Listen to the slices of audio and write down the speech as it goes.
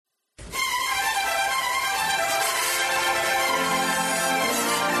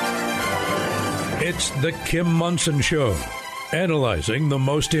It's The Kim Munson Show, analyzing the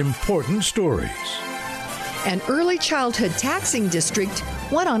most important stories. An early childhood taxing district?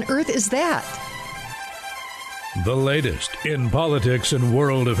 What on earth is that? The latest in politics and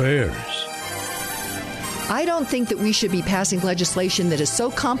world affairs. I don't think that we should be passing legislation that is so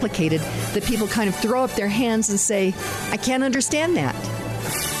complicated that people kind of throw up their hands and say, I can't understand that.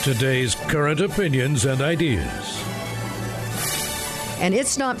 Today's current opinions and ideas. And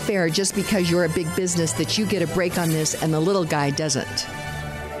it's not fair just because you're a big business that you get a break on this and the little guy doesn't.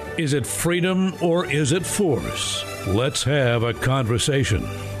 Is it freedom or is it force? Let's have a conversation.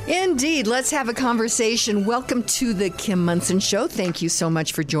 Indeed. Let's have a conversation. Welcome to the Kim Munson Show. Thank you so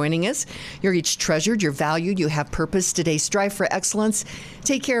much for joining us. You're each treasured, you're valued, you have purpose. Today, strive for excellence.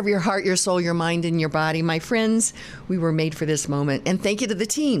 Take care of your heart, your soul, your mind, and your body. My friends, we were made for this moment. And thank you to the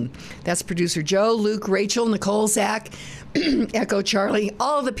team. That's producer Joe, Luke, Rachel, Nicole, Zach, Echo, Charlie,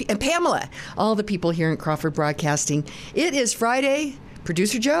 and Pamela, all the people here in Crawford Broadcasting. It is Friday.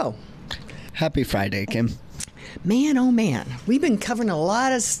 Producer Joe. Happy Friday, Kim. Man, oh man, we've been covering a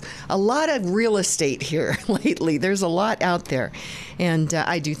lot of real estate here lately. There's a lot out there, and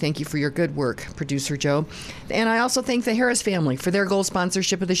I do thank you for your good work, Producer Joe. And I also thank the Harris family for their gold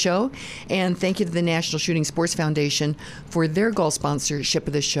sponsorship of the show, and thank you to the National Shooting Sports Foundation for their gold sponsorship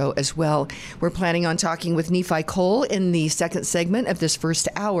of the show as well. We're planning on talking with Nephi Cole in the second segment of this first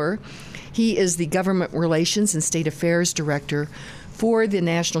hour. He is the Government Relations and State Affairs Director for the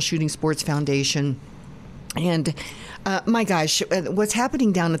National Shooting Sports Foundation. And my gosh, what's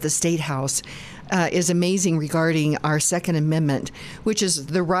happening down at the State House is amazing regarding our Second Amendment, which is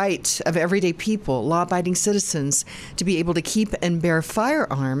the right of everyday people, law-abiding citizens, to be able to keep and bear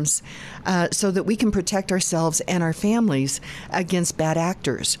firearms so that we can protect ourselves and our families against bad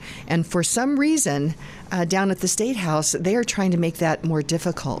actors. And for some reason, down at the State House, they are trying to make that more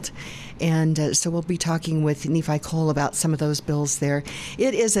difficult. And so we'll be talking with Nephi Cole about some of those bills there.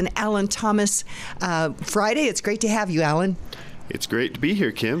 It is an Alan Thomas Friday. It's great to have you, Alan. It's great to be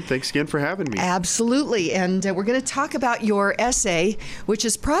here, Kim. Thanks again for having me. Absolutely. And we're going to talk about your essay, which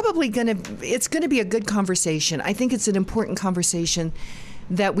is probably going to be a good conversation. I think it's an important conversation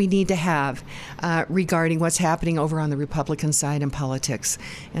that we need to have regarding what's happening over on the Republican side in politics.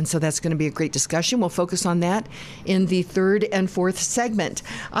 And so that's going to be a great discussion. We'll focus on that in the third and fourth segment.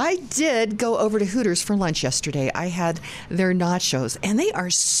 I did go over to Hooters for lunch yesterday. I had their nachos, and they are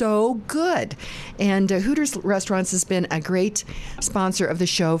so good. And Hooters Restaurants has been a great sponsor of the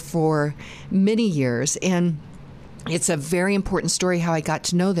show for many years. And it's a very important story. How I got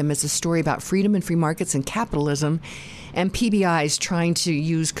to know them is a story about freedom and free markets and capitalism, and PBIs trying to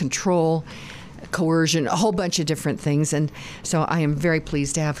use control, coercion, a whole bunch of different things. And so I am very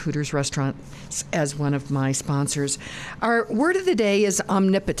pleased to have Hooters Restaurants as one of my sponsors. Our word of the day is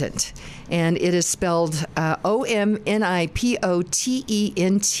omnipotent, and it is spelled omnipotent,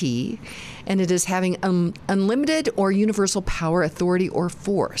 and it is having unlimited or universal power, authority, or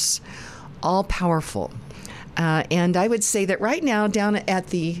force, all powerful. And I would say that right now down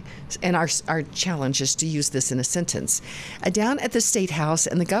at and our challenge is to use this in a sentence, down at the State House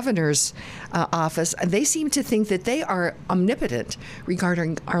and the governor's office, they seem to think that they are omnipotent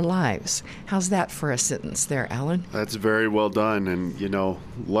regarding our lives. How's that for a sentence there, Alan? That's very well done. And,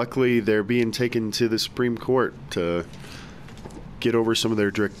 luckily they're being taken to the Supreme Court to get over some of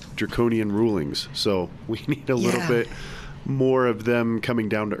their draconian rulings. So we need a little bit more of them coming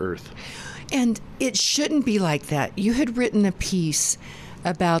down to earth. And it shouldn't be like that. You had written a piece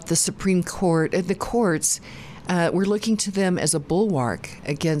about the Supreme Court and the courts. We're looking to them as a bulwark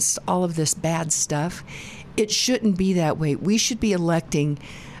against all of this bad stuff. It shouldn't be that way. We should be electing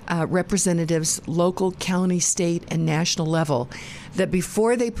representatives, local, county, state, and national level, that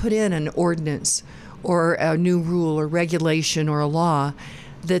before they put in an ordinance or a new rule or regulation or a law,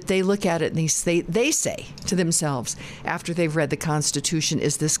 that they look at it and they say to themselves, after they've read the Constitution,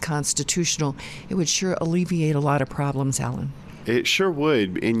 is this constitutional? It would sure alleviate a lot of problems, Alan. It sure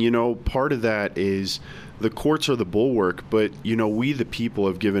would. And, part of that is the courts are the bulwark, but, we the people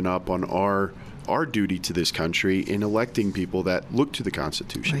have given up on our duty to this country in electing people that look to the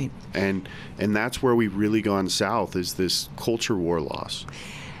Constitution. Right. And that's where we've really gone south, is this culture war loss.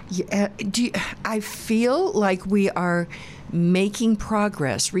 Yeah, I feel like we are making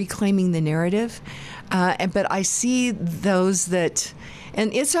progress, reclaiming the narrative, but I see those that,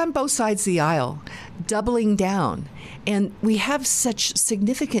 and it's on both sides of the aisle, doubling down. And we have such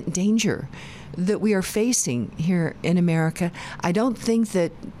significant danger that we are facing here in America. I don't think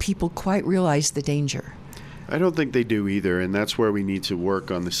that people quite realize the danger. I don't think they do either, and that's where we need to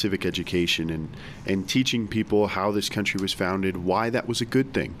work on the civic education and teaching people how this country was founded, why that was a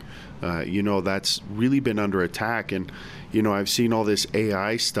good thing. That's really been under attack. And, I've seen all this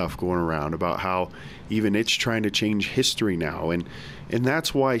AI stuff going around about how even it's trying to change history now. And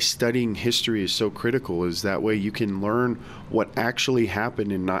that's why studying history is so critical, is that way you can learn what actually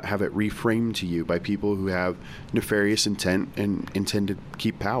happened and not have it reframed to you by people who have nefarious intent and intend to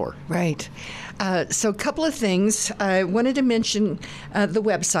keep power. Right. So a couple of things. I wanted to mention the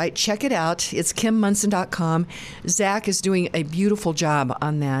website. Check it out. It's kimmunson.com. Zach is doing a beautiful job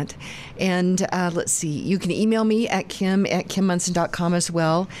on that. And let's see. You can email me at kim@kimmunson.com as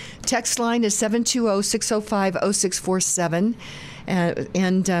well. Text line is 720-605-0647.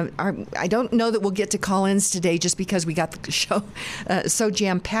 I don't know that we'll get to call-ins today just because we got the show so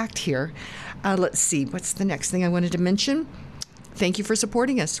jam-packed here. Let's see. What's the next thing I wanted to mention? Thank you for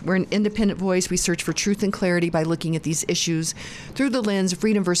supporting us. We're an independent voice. We search for truth and clarity by looking at these issues through the lens of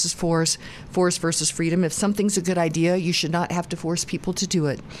freedom versus force, force versus freedom. If something's a good idea, you should not have to force people to do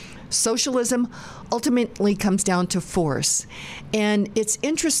it. Socialism ultimately comes down to force. And it's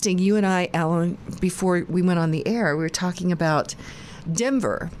interesting, you and I, Alan, before we went on the air, we were talking about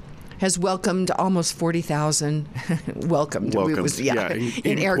Denver has welcomed almost 40,000, welcomed. It was,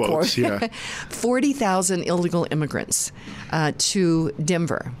 in air quotes, 40,000 illegal immigrants to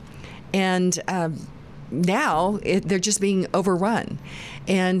Denver. And now they're just being overrun.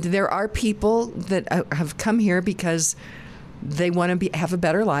 And there are people that have come here because they want to have a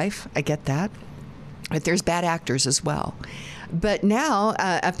better life. I get that. But there's bad actors as well. But now,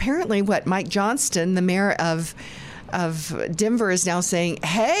 apparently, Mike Johnston, the mayor of Denver, is now saying,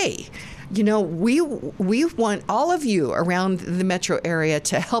 hey, we want all of you around the metro area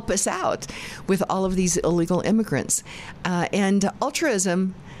to help us out with all of these illegal immigrants. And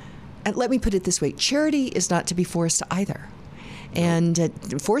altruism, and let me put it this way, charity is not to be forced either. And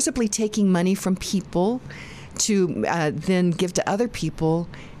forcibly taking money from people to then give to other people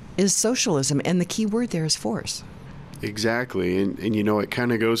is socialism. And the key word there is force. Exactly. And it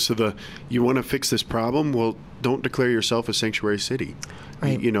kind of goes to you want to fix this problem? Well, don't declare yourself a sanctuary city.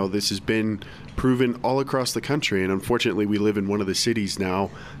 Right. This has been proven all across the country. And unfortunately, we live in one of the cities now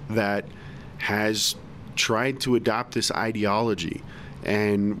that has tried to adopt this ideology.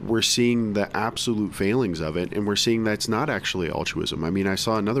 And we're seeing the absolute failings of it. And we're seeing that's not actually altruism. I mean, I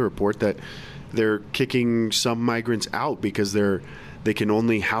saw another report that they're kicking some migrants out because they can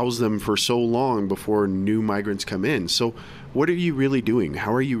only house them for so long before new migrants come in. So what are you really doing?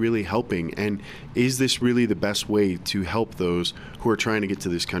 How are you really helping? And is this really the best way to help those who are trying to get to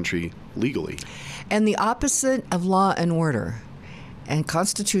this country legally? And the opposite of law and order and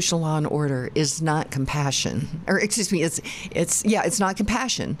constitutional law and order is not compassion. Or excuse me, it's not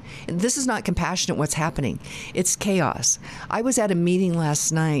compassion. This is not compassionate what's happening. It's chaos. I was at a meeting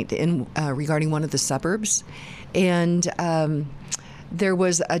last night regarding one of the suburbs, and there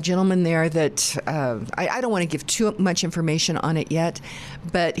was a gentleman there that I don't want to give too much information on it yet,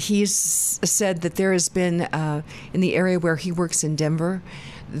 but he's said that there has been, in the area where he works in Denver,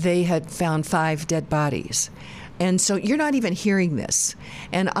 they had found 5 dead bodies. And so you're not even hearing this.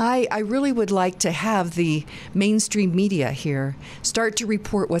 And I really would like to have the mainstream media here start to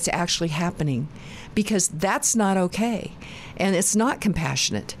report what's actually happening, because that's not okay. And it's not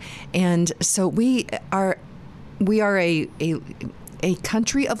compassionate. And so we are a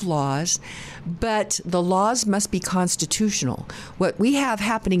country of laws, but the laws must be constitutional. What we have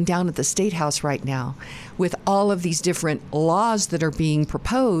happening down at the State House right now with all of these different laws that are being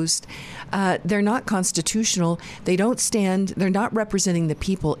proposed, they're not constitutional. They don't stand. They're not representing the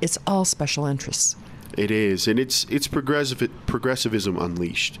people. It's all special interests. It is, and it's progressivism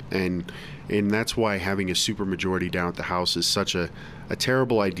unleashed, and that's why having a supermajority down at the House is such a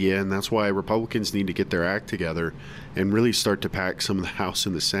terrible idea, and that's why Republicans need to get their act together and really start to pack some of the House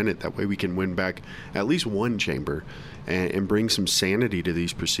and the Senate. That way we can win back at least one chamber and bring some sanity to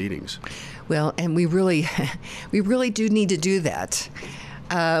these proceedings. Well, and we really do need to do that.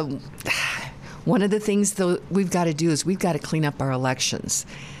 One of the things, though, we've got to do is we've got to clean up our elections.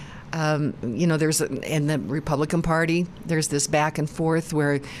 There's in the Republican Party, there's this back and forth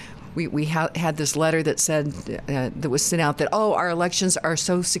where we had this letter that said that was sent out that, our elections are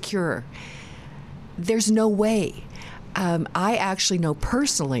so secure. There's no way. I actually know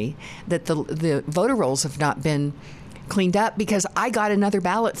personally that the voter rolls have not been cleaned up, because I got another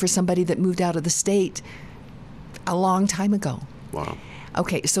ballot for somebody that moved out of the state a long time ago. Wow.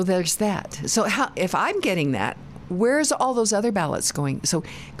 Okay, so there's that. So if I'm getting that, where's all those other ballots going? So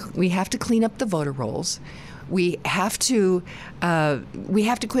we have to clean up the voter rolls. We have to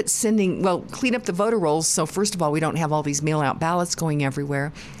quit clean up the voter rolls. So first of all, we don't have all these mail-out ballots going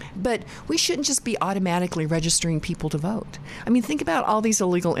everywhere. But we shouldn't just be automatically registering people to vote. I mean, think about all these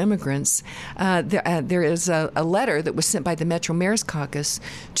illegal immigrants. There is a letter that was sent by the Metro Mayor's Caucus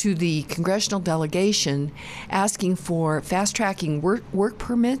to the congressional delegation asking for fast-tracking work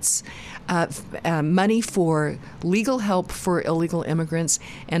permits, money for legal help for illegal immigrants,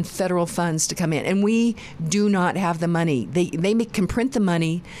 and federal funds to come in. And we do not have the money. They can print the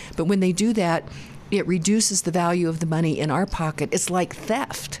money, but when they do that, it reduces the value of the money in our pocket. It's like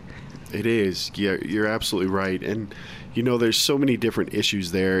theft. It is. Yeah, you're absolutely right. And, there's so many different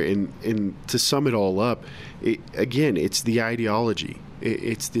issues there. And to sum it all up, it's the ideology.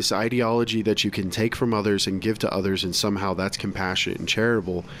 It's this ideology that you can take from others and give to others, and somehow that's compassionate and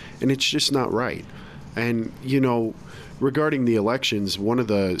charitable. And it's just not right. And, regarding the elections, one of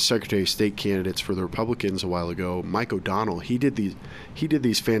the Secretary of State candidates for the Republicans a while ago, Mike O'Donnell, he did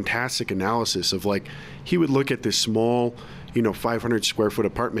these fantastic analysis of, like, he would look at this small, 500 square foot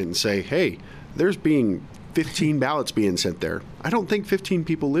apartment and say, hey, there's being 15 ballots being sent there. I don't think 15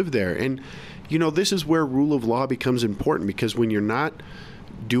 people live there. And, this is where rule of law becomes important, because when you're not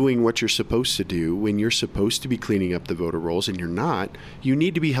doing what you're supposed to do, when you're supposed to be cleaning up the voter rolls and you're not, you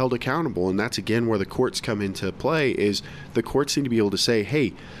need to be held accountable. And that's, again, where the courts come into play, is the courts need to be able to say,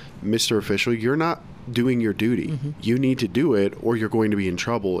 hey, Mr. Official, you're not doing your duty. Mm-hmm. You need to do it, or you're going to be in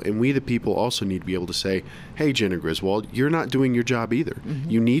trouble. And we, the people, also need to be able to say, hey, Jenna Griswold, you're not doing your job either. Mm-hmm.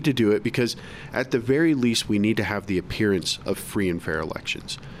 You need to do it, because at the very least, we need to have the appearance of free and fair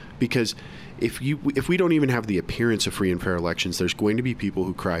elections. Because if we don't even have the appearance of free and fair elections, there's going to be people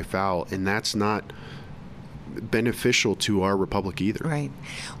who cry foul, and that's not beneficial to our republic either. Right.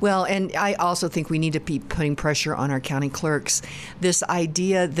 Well, and I also think we need to be putting pressure on our county clerks. This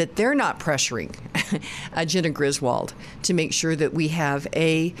idea that they're not pressuring Jenna Griswold to make sure that we have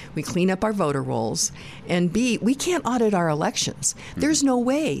we clean up our voter rolls, and B, we can't audit our elections. There's no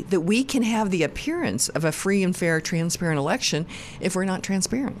way that we can have the appearance of a free and fair, transparent election if we're not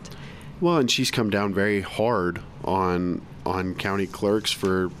transparent. Well, and she's come down very hard on county clerks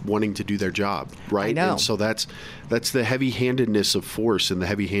for wanting to do their job, right? I know. And so that's the heavy-handedness of force and the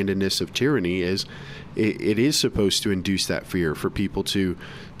heavy-handedness of tyranny. Is it is supposed to induce that fear for people to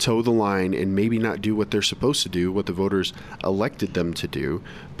toe the line and maybe not do what they're supposed to do, what the voters elected them to do,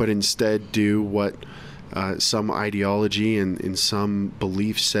 but instead do what some ideology and some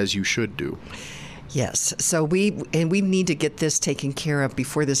belief says you should do. Yes. So we need to get this taken care of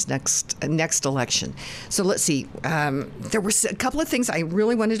before this next election. So let's see. There were a couple of things I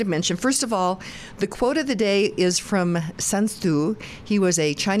really wanted to mention. First of all, the quote of the day is from Sun Tzu. He was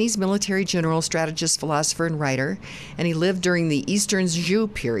a Chinese military general, strategist, philosopher, and writer, and he lived during the Eastern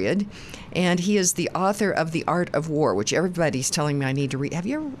Zhou period. And he is the author of The Art of War, which everybody's telling me I need to read. Have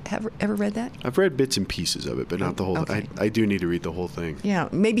you ever read that? I've read bits and pieces of it, but not the whole thing. I do need to read the whole thing. Yeah,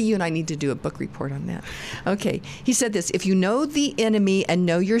 maybe you and I need to do a book report on that. Okay. He said this: if you know the enemy and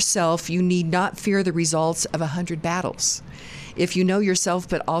know yourself, you need not fear the results of 100 battles. If you know yourself,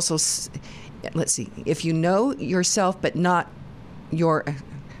 but also, let's see, if you know yourself, but not your,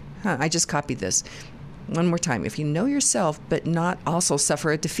 I just copied this. One more time. If you know yourself, but not also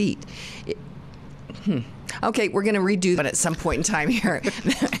suffer a defeat. Okay, we're going to redo that at some point in time here.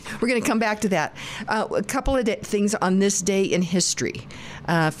 We're going to come back to that. A couple of things on this day in history.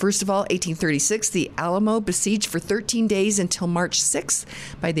 First of all, 1836, the Alamo besieged for 13 days until March 6th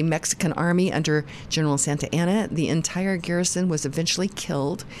by the Mexican army under General Santa Anna. The entire garrison was eventually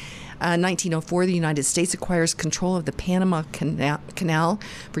killed. 1904, the United States acquires control of the Panama Canal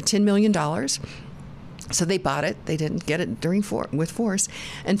for $10 million. So they bought it. They didn't get it with force.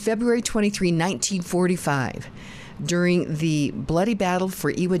 And February 23, 1945, during the bloody battle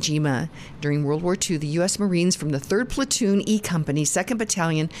for Iwo Jima during World War II, the U.S. Marines from the 3rd Platoon E Company, 2nd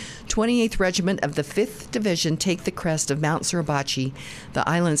Battalion, 28th Regiment of the 5th Division take the crest of Mount Suribachi, the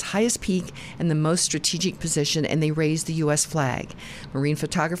island's highest peak and the most strategic position, and they raise the U.S. flag. Marine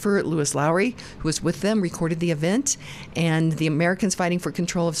photographer Lewis Lowry, who was with them, recorded the event, and the Americans fighting for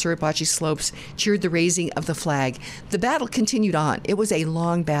control of Suribachi slopes cheered the raising of the flag. The battle continued on. It was a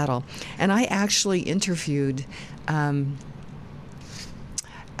long battle, and I actually interviewed I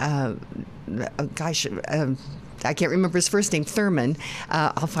can't remember his first name, Thurman.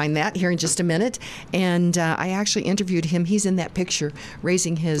 I'll find that here in just a minute. And I actually interviewed him. He's in that picture,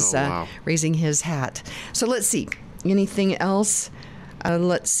 raising his hat. So let's see. Anything else?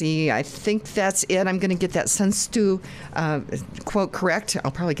 Let's see. I think that's it. I'm going to get that Sunstu quote correct.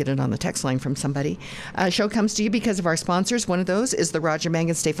 I'll probably get it on the text line from somebody. Show comes to you because of our sponsors. One of those is the Roger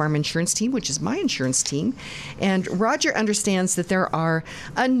Mangan State Farm Insurance Team, which is my insurance team. And Roger understands that there are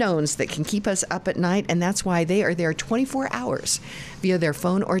unknowns that can keep us up at night, and that's why they are there 24 hours via their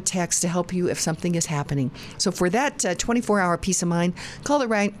phone or text to help you if something is happening. So for that 24-hour peace of mind, call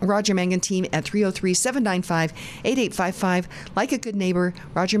the Roger Mangan team at 303-795-8855. Like a good neighbor,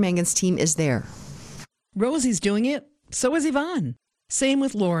 Roger Mangan's team is there. Rosie's doing it. So is Yvonne. Same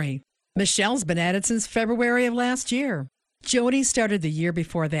with Lori. Michelle's been at it since February of last year. Jody started the year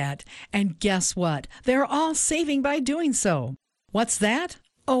before that. And guess what? They're all saving by doing so. What's that?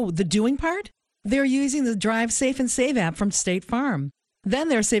 Oh, the doing part? They're using the Drive Safe and Save app from State Farm. Then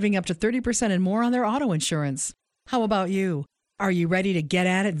they're saving up to 30% and more on their auto insurance. How about you? Are you ready to get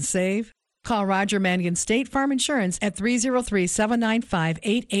at it and save? Call Roger Mangan State Farm Insurance at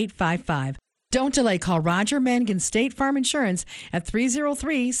 303-795-8855. Don't delay. Call Roger Mangan State Farm Insurance at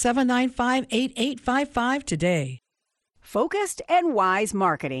 303-795-8855 today. Focused and wise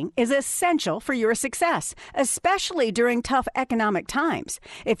marketing is essential for your success, especially during tough economic times.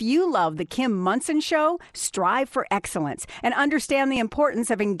 If you love The Kim Munson Show, strive for excellence and understand the importance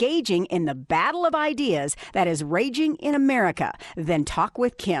of engaging in the battle of ideas that is raging in America, then talk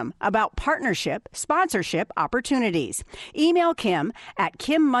with Kim about partnership, sponsorship opportunities. Email Kim at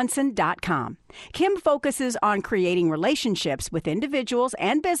kimmunson.com. Kim focuses on creating relationships with individuals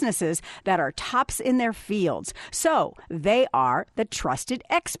and businesses that are tops in their fields. So they are the trusted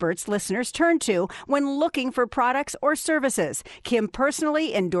experts listeners turn to when looking for products or services. Kim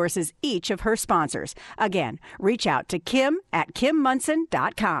personally endorses each of her sponsors. Again, reach out to Kim at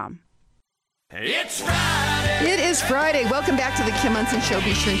kimmunson.com. It's Friday. It is Friday. Welcome back to the Kim Munson Show.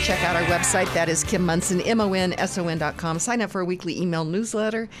 Be sure and check out our website. That is Kim Munson, MONSON.com. Sign up for a weekly email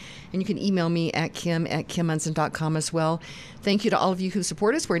newsletter, and you can email me at kimmunson.com as well. Thank you to all of you who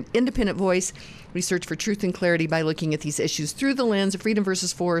support us. We're an independent voice. We search for truth and clarity by looking at these issues through the lens of freedom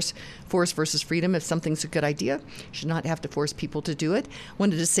versus force, force versus freedom. If something's a good idea, you should not have to force people to do it.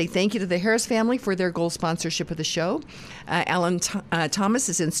 Wanted to say thank you to the Harris family for their gold sponsorship of the show. Alan Thomas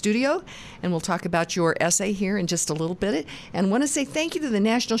is in studio, and we'll talk about your essay here in just a little bit. And want to say thank you to the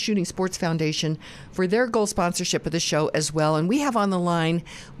National Shooting Sports Foundation for their gold sponsorship of the show as well. And we have on the line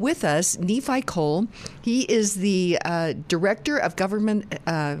with us Nephi Cole. He is the Director of Government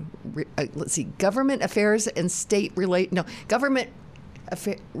Government Affairs and Government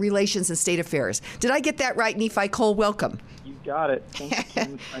Relations and State Affairs. Did I get that right, Nephi Cole? Welcome. You got it. Thank you.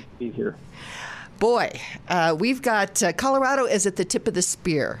 It's nice to be here. Boy, we've got Colorado is at the tip of the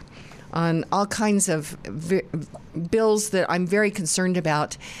spear on all kinds of bills that I'm very concerned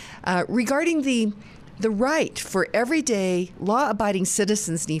about regarding the right for everyday law-abiding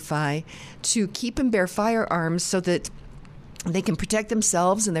citizens, Nephi, to keep and bear firearms so that they can protect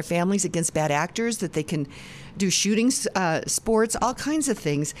themselves and their families against bad actors, that they can do shooting sports, all kinds of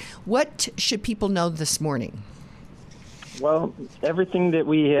things. What should people know this morning? Well, everything that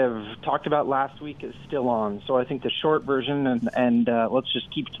we have talked about last week is still on. So I think the short version, and let's just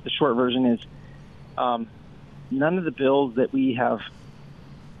keep it to the short version, is none of the bills that we have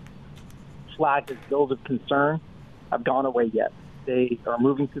flagged as bills of concern have gone away yet. They are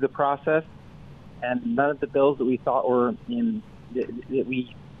moving through the process, and none of the bills that we thought were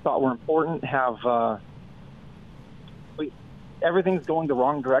important have. Everything's going the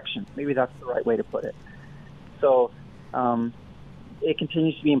wrong direction. Maybe that's the right way to put it. So it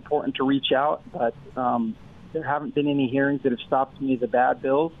continues to be important to reach out, but there haven't been any hearings that have stopped any of the bad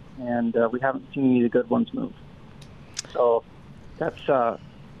bills, and we haven't seen any of the good ones move. So that's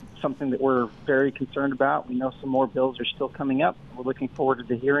something that we're very concerned about. We know some more bills are still coming up. We're looking forward to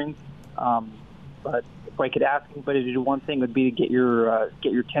the hearings. But if I could ask anybody to do one thing, would be to get your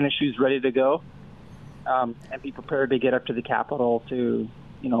tennis shoes ready to go, and be prepared to get up to the Capitol to,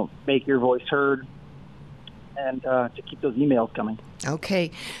 make your voice heard, and to keep those emails coming.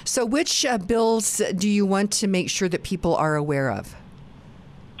 Okay. So which bills do you want to make sure that people are aware of?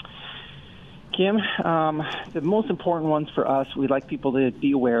 Kim, the most important ones for us, we'd like people to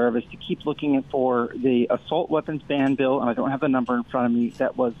be aware of, is to keep looking for the assault weapons ban bill, and I don't have the number in front of me,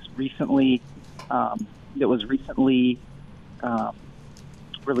 that was recently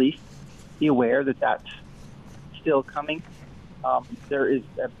released. Be aware that that's still coming. There is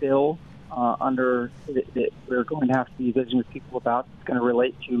a bill that we're going to have to be visiting with people about. It's going to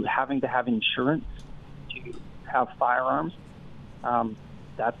relate to having to have insurance to have firearms.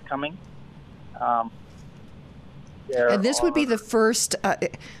 That's coming. And this would be the first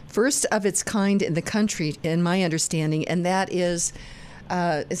of its kind in the country, in my understanding, and that is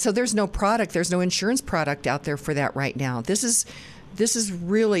So there's no product, there's no insurance product out there for that right now. This is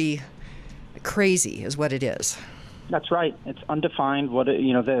really crazy, is what it is. That's right. It's undefined.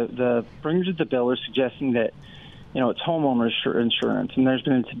 The bringers of the bill are suggesting that, it's homeowners insurance, and there's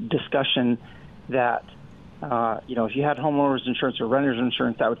been a discussion that, if you had homeowners insurance or renters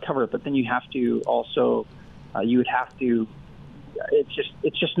insurance, that would cover it. But then you have to also,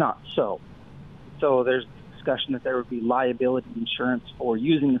 it's just not so. So there's discussion that there would be liability insurance for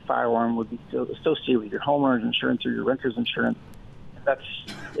using the firearm would be associated with your homeowner's insurance or your renter's insurance.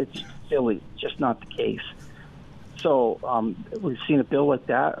 It's silly. It's just not the case. So we've seen a bill like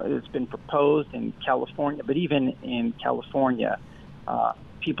that. It's been proposed in California, but even in California,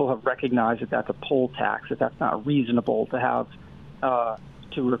 people have recognized that that's a poll tax, that that's not reasonable to have to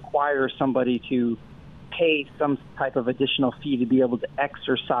require somebody to pay some type of additional fee to be able to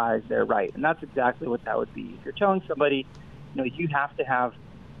exercise their right. And that's exactly what that would be. If you're telling somebody, you have to have,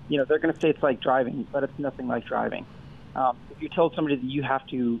 they're going to say it's like driving, but it's nothing like driving. If you told somebody that you have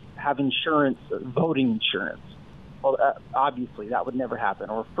to have insurance, voting insurance, well, obviously that would never happen.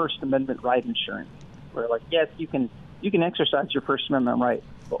 Or First Amendment right insurance, where yes, you can exercise your First Amendment right,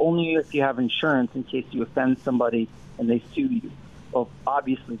 but only if you have insurance in case you offend somebody and they sue you. Well,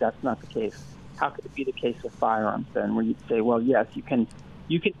 obviously that's not the case. How could it be the case with firearms then, where you'd say, well, yes, you can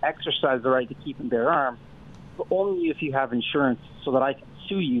exercise the right to keep and bear arms, but only if you have insurance so that I can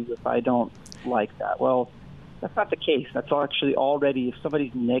sue you if I don't like that. Well, that's not the case. That's actually already, if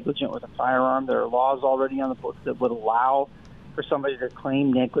somebody's negligent with a firearm, there are laws already on the books that would allow for somebody to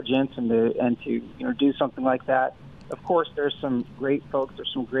claim negligence and to do something like that. Of course, there's some great folks.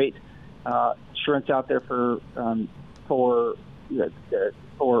 There's some great insurance out there for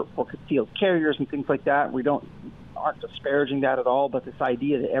concealed carriers and things like that. We aren't disparaging that at all, but this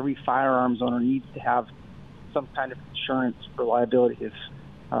idea that every firearms owner needs to have some kind of insurance for liability is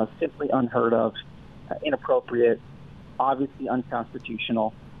simply unheard of, inappropriate, obviously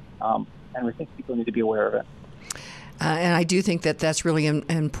unconstitutional, and we think people need to be aware of it. And I do think that that's really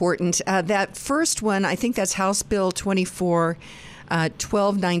important. That first one, I think that's House Bill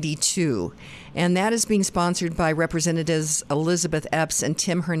 1292, and that is being sponsored by Representatives Elizabeth Epps and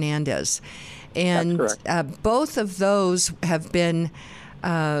Tim Hernandez. And both of those have been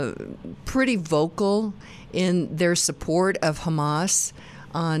pretty vocal in their support of Hamas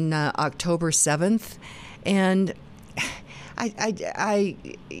on October 7th. And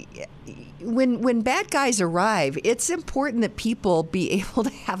when bad guys arrive, it's important that people be able to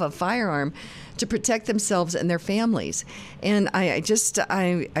have a firearm to protect themselves and their families. And I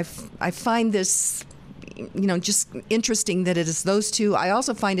find this, just interesting that it is those two. I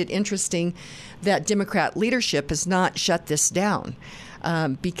also find it interesting that Democrat leadership has not shut this down,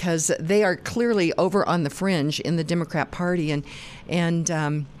 because they are clearly over on the fringe in the Democrat Party, and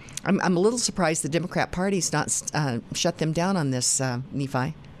I'm a little surprised the Democrat Party's not shut them down on this,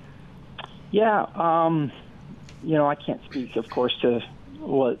 Nephi. Yeah, I can't speak, of course, to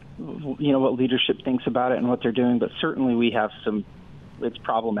what leadership thinks about it and what they're doing, but certainly we have it's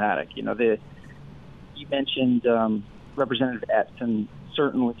problematic. You mentioned Representative Epps, and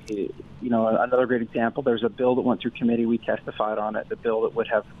certainly, another great example. There's a bill that went through committee. We testified on it. The bill that would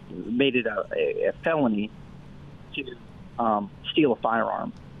have made it a felony to steal a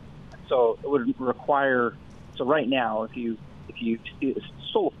firearm. So it would require. So right now, if you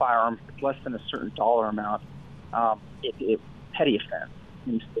stole a firearm for less than a certain dollar amount, it's petty offense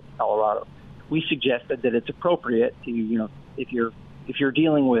in the state of Colorado. We suggested that it's appropriate to, if you're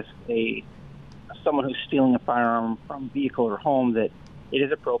dealing with someone who's stealing a firearm from a vehicle or home, that it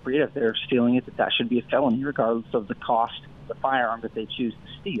is appropriate, if they're stealing it, that should be a felony regardless of the cost of the firearm that they choose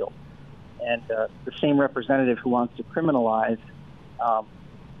to steal. And the same representative who wants to criminalize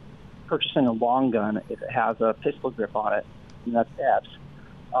purchasing a long gun if it has a pistol grip on it, and that's Epps,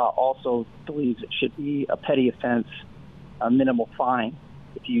 also believes it should be a petty offense, a minimal fine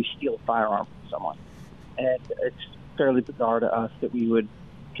if you steal a firearm from someone. And it's fairly bizarre to us that we would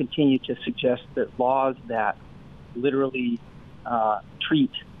continue to suggest that laws that literally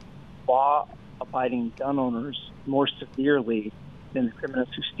treat law-abiding gun owners more severely than the criminals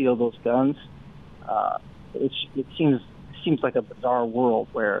who steal those guns. It seems like a bizarre world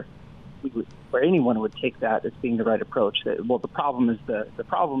where anyone would take that as being the right approach. That, the problem is the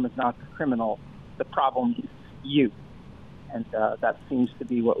problem is not the criminal, the problem is you, and that seems to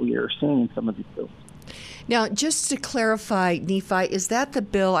be what we are seeing in some of these bills. Now, just to clarify, Nephi, is that the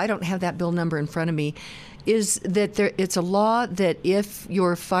bill? I don't have that bill number in front of me. Is that it's a law that if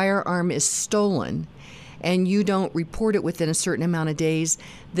your firearm is stolen and you don't report it within a certain amount of days,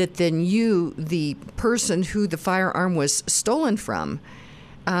 that then you, the person who the firearm was stolen from,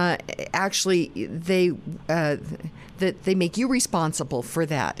 actually they that they make you responsible for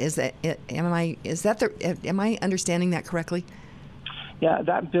that. Am I understanding that correctly? Yeah,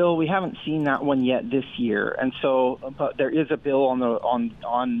 that bill, we haven't seen that one yet this year, and so, but there is a bill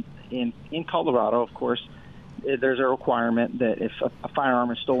in Colorado, of course. There's a requirement that if a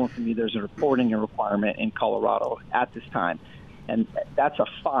firearm is stolen from you, there's a reporting requirement in Colorado at this time, and that's a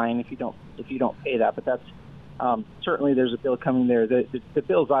fine if you don't pay that. But that's certainly there's a bill coming there. The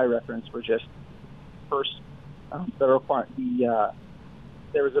bills I referenced were just first there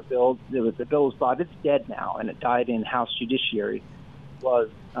was a bill. The bill was brought. It's dead now, and it died in House Judiciary. Was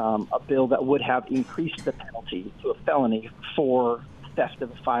a bill that would have increased the penalty to a felony for theft of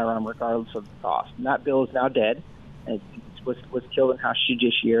a firearm, regardless of the cost. And that bill is now dead. It was killed in House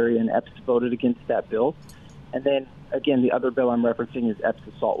Judiciary, and EPS voted against that bill. And then, again, the other bill I'm referencing is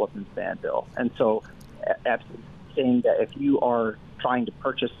EPS assault weapons ban bill. And so EPS is saying that if you are trying to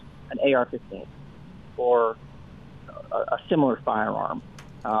purchase an AR-15 or a similar firearm,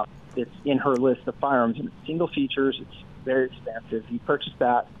 it's in her list of firearms, and it's single features, it's very expensive. You purchase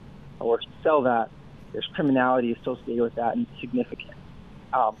that or sell that, there's criminality associated with that and significant.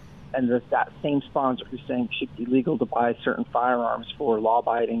 And there's that same sponsor who's saying it should be legal to buy certain firearms for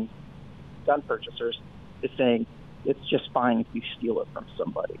law-abiding gun purchasers is saying it's just fine if you steal it from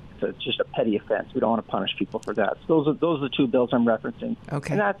somebody. So it's just a petty offense. We don't want to punish people for that. So those are the two bills I'm referencing.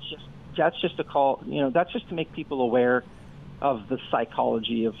 Okay. And that's just a call. That's just to make people aware of the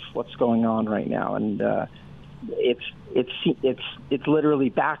psychology of what's going on right now. And it's literally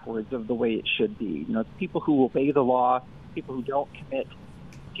backwards of the way it should be. People who obey the law, people who don't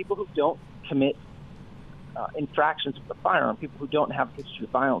commit infractions with a firearm, people who don't have a history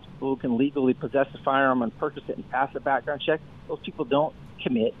of violence, people who can legally possess a firearm and purchase it and pass a background check. Those people don't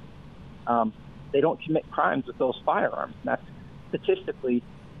commit. They don't commit crimes with those firearms. And that's statistically,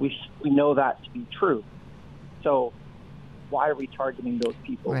 we know that to be true. So why are we targeting those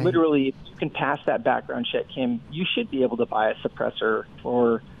people? Right. Literally, if you can pass that background check, Kim, you should be able to buy a suppressor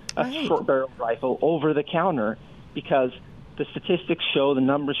or a short barrel rifle over the counter, because the statistics show, the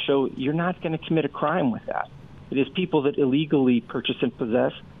numbers show, you're not going to commit a crime with that. It is people that illegally purchase and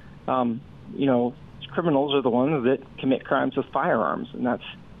possess. Criminals are the ones that commit crimes with firearms, and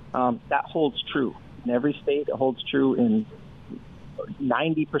that holds true in every state. It holds true in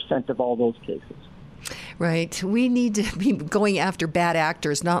 90% of all those cases. Right. We need to be going after bad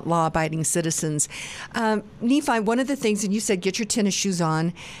actors, not law-abiding citizens. Nephi, one of the things, and you said get your tennis shoes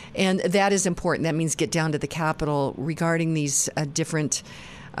on, and that is important. That means get down to the Capitol regarding these different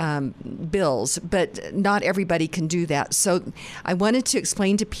bills, but not everybody can do that. So I wanted to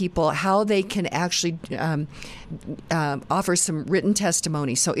explain to people how they can actually offer some written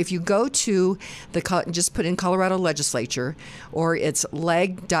testimony. So if you go to just put in Colorado Legislature, or it's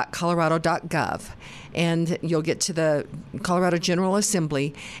leg.colorado.gov, and you'll get to the Colorado General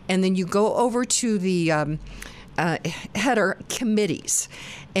Assembly, and then you go over to the header committees,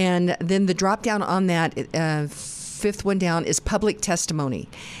 and then the drop down on that fifth one down is public testimony,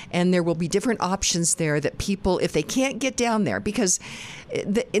 and there will be different options there that people, if they can't get down there, because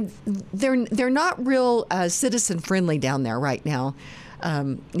they're not real citizen friendly down there right now,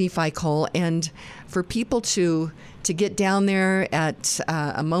 Nephi Cole, and for people to get down there at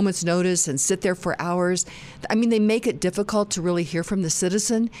a moment's notice and sit there for hours, I mean, they make it difficult to really hear from the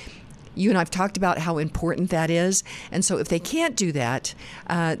citizen. You and I've talked about how important that is. And so if they can't do that,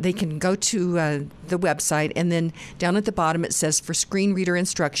 they can go to the website, and then down at the bottom it says for screen reader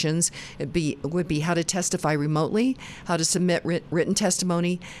instructions, it would be how to testify remotely, how to submit written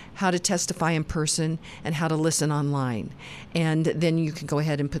testimony, how to testify in person, and how to listen online. And then you can go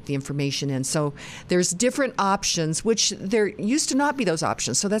ahead and put the information in. So there's different options, which there used to not be those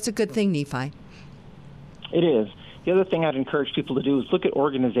options. So that's a good thing, Nephi. It is. The other thing I'd encourage people to do is look at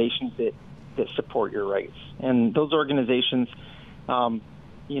organizations that support your rights. And those organizations,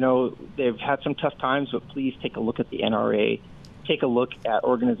 they've had some tough times, but please take a look at the NRA. Take a look at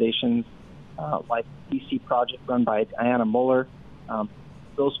organizations like DC Project run by Diana Muller.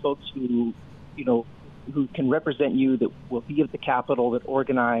 Those folks who can represent you, that will be at the Capitol, that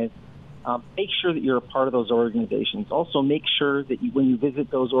organize. Make sure that you're a part of those organizations. Also, make sure that when you visit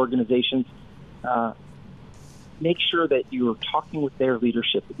those organizations, make sure that you're talking with their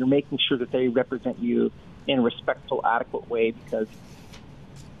leadership, that you're making sure that they represent you in a respectful, adequate way, because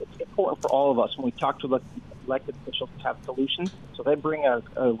it's important for all of us when we talk to elected officials to have solutions. So they bring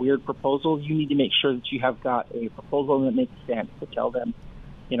a weird proposal, you need to make sure that you have got a proposal that makes sense to tell them,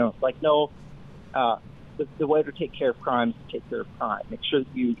 the way to take care of crime is to take care of crime. Make sure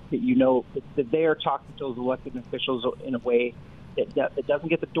that you know that they are talking to those elected officials in a way that doesn't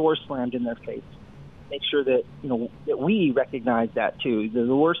get the door slammed in their face. Make sure that, that we recognize that too.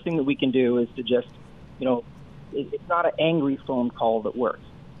 The worst thing that we can do is to just, it's not an angry phone call that works.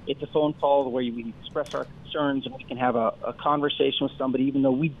 It's a phone call where we express our concerns and we can have a conversation with somebody, even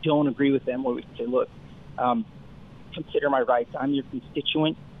though we don't agree with them, where we can say, look, consider my rights. I'm your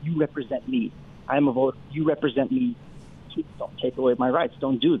constituent. You represent me. I'm a voter. You represent me. Please don't take away my rights.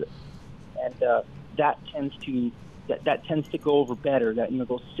 Don't do this. And that tends to go over better. That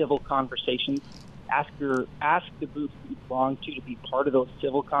those civil conversations. Ask the group you belong to be part of those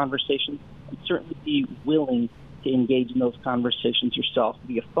civil conversations, and certainly be willing to engage in those conversations yourself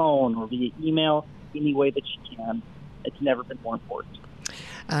via phone or via email, any way that you can. It's never been more important.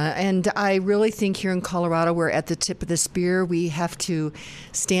 And I really think here in Colorado, we're at the tip of the spear. We have to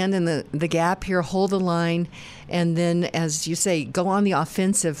stand in the gap here, hold the line, and then, as you say, go on the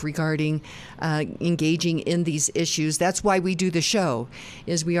offensive regarding engaging in these issues. That's why we do the show,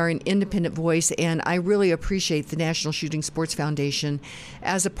 is we are an independent voice, and I really appreciate the National Shooting Sports Foundation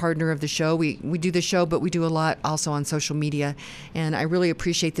as a partner of the show. We do the show, but we do a lot also on social media, and I really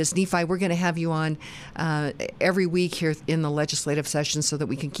appreciate this. Nephi, we're going to have you on every week here in the legislative session so that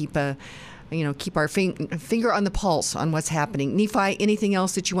we can keep our finger on the pulse on what's happening. Nephi, anything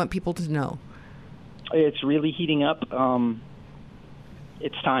else that you want people to know? It's really heating up.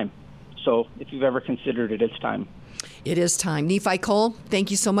 It's time. So if you've ever considered it, it's time. It is time. Nephi Cole, thank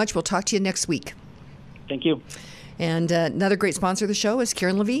you so much. We'll talk to you next week. Thank you. And another great sponsor of the show is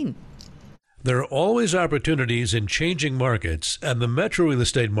Karen Levine. There are always opportunities in changing markets, and the metro real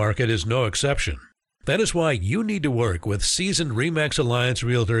estate market is no exception. That is why you need to work with seasoned RE/MAX Alliance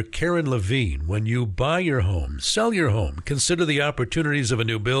realtor Karen Levine when you buy your home, sell your home, consider the opportunities of a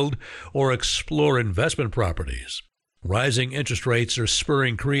new build, or explore investment properties. Rising interest rates are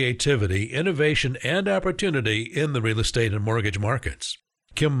spurring creativity, innovation, and opportunity in the real estate and mortgage markets.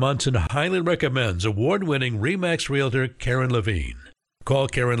 Kim Munson highly recommends award-winning RE/MAX realtor Karen Levine. Call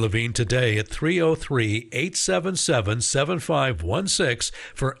Karen Levine today at 303-877-7516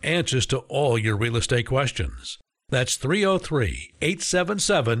 for answers to all your real estate questions. That's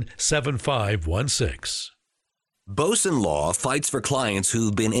 303-877-7516. Boson Law fights for clients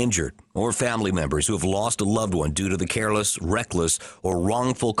who've been injured or family members who have lost a loved one due to the careless, reckless, or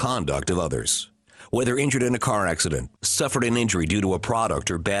wrongful conduct of others. Whether injured in a car accident, suffered an injury due to a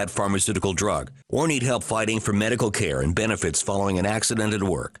product or bad pharmaceutical drug, or need help fighting for medical care and benefits following an accident at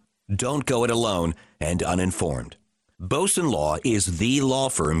work, don't go it alone and uninformed. Boson Law is the law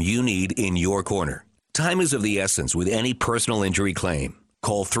firm you need in your corner. Time is of the essence with any personal injury claim.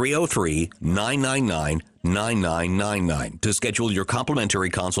 Call 303-999-9999 to schedule your complimentary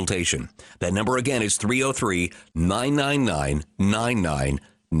consultation. That number again is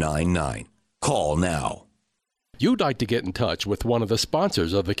 303-999-9999. Call now. You'd like to get in touch with one of the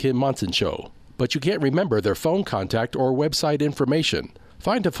sponsors of The Kim Munson Show, but you can't remember their phone contact or website information.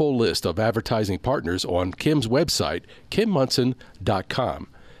 Find a full list of advertising partners on Kim's website, kimmunson.com.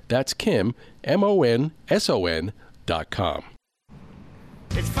 That's Kim, MONSON.com.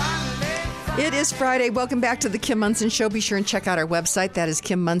 It is Friday. Welcome back to the Kim Munson Show. Be sure and check out our website. That is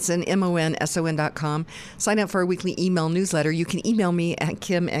Kim Munson, MONSON.com. Sign up for our weekly email newsletter. You can email me at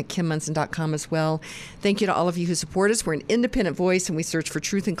kim@kimmunson.com as well. Thank you to all of you who support us. We're an independent voice, and we search for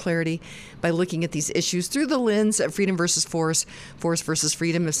truth and clarity by looking at these issues through the lens of freedom versus force, force versus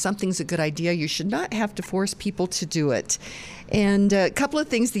freedom. If something's a good idea, you should not have to force people to do it. And a couple of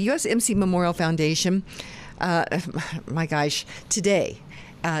things. The USMC Memorial Foundation, today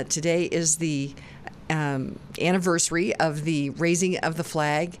is the anniversary of the raising of the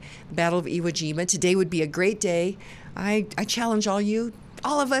flag, Battle of Iwo Jima. Today would be a great day. I challenge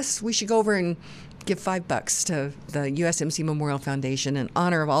all of us, we should go over and give $5 to the USMC Memorial Foundation in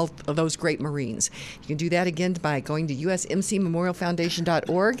honor of all of those great Marines. You can do that again by going to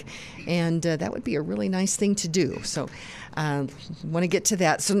usmcmemorialfoundation.org, and that would be a really nice thing to do. So want to get to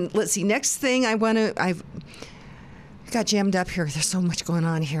that. So let's see. Next thing I've got jammed up here. There's so much going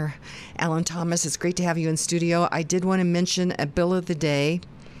on here. Alan Thomas, it's great to have you in studio. I did want to mention a bill of the day,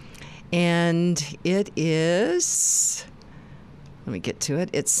 and it is, let me get to it.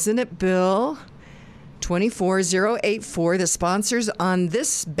 It's Senate Bill 24084. The sponsors on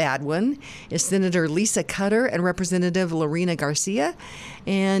this bad one is Senator Lisa Cutter and Representative Lorena Garcia,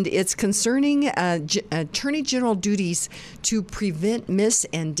 and it's concerning Attorney General duties to prevent mis-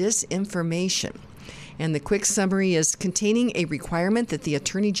 and disinformation. And the quick summary is containing a requirement that the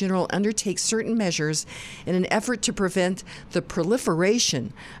Attorney General undertake certain measures in an effort to prevent the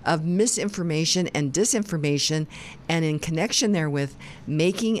proliferation of misinformation and disinformation, and in connection therewith,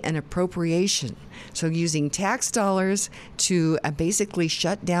 making an appropriation. So using tax dollars to basically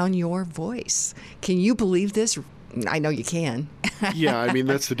shut down your voice. Can you believe this? I know you can. Yeah, I mean,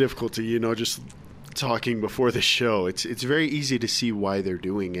 that's the difficulty, just talking before the show. It's very easy to see why they're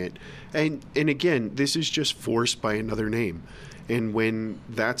doing it. And again, this is just forced by another name. And when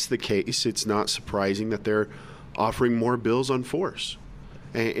that's the case, it's not surprising that they're offering more bills on force.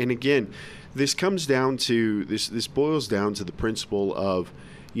 And again, this comes down to, this boils down to the principle of,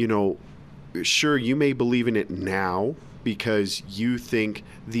 sure, you may believe in it now because you think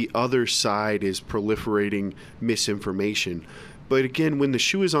the other side is proliferating misinformation. But again, when the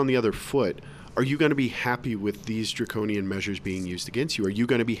shoe is on the other foot, are you going to be happy with these draconian measures being used against you? Are you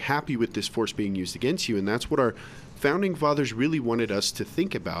going to be happy with this force being used against you? And that's what our founding fathers really wanted us to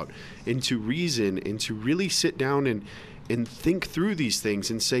think about and to reason and to really sit down and think through these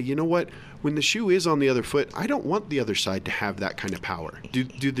things and say, you know what, when the shoe is on the other foot, I don't want the other side to have that kind of power. Do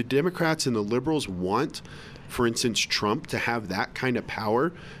the Democrats and the liberals want, for instance, Trump to have that kind of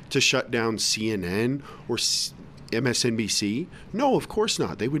power to shut down CNN or MSNBC? No, of course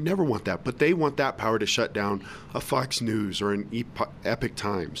not. They would never want that. But they want that power to shut down a Fox News or an Epic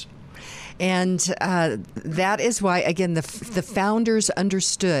Times. And that is why, again, the founders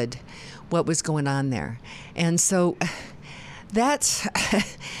understood what was going on there. And so that's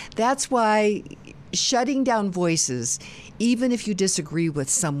why shutting down voices, even if you disagree with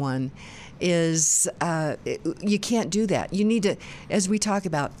someone, is you can't do that. You need to, as we talk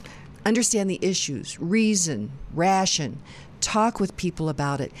about, understand the issues, reason, ration, talk with people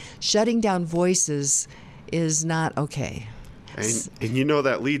about it. Shutting down voices is not okay. And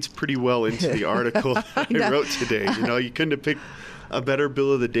that leads pretty well into the article I wrote today. You couldn't have picked a better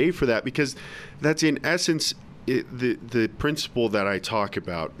bill of the day for that, because that's in essence the principle that I talk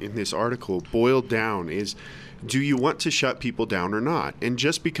about in this article boiled down is, do you want to shut people down or not? And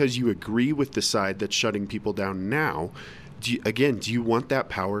just because you agree with the side that's shutting people down now, do you want that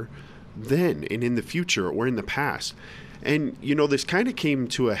power then and in the future or in the past? And, this kind of came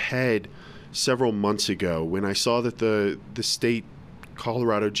to a head several months ago when I saw that the state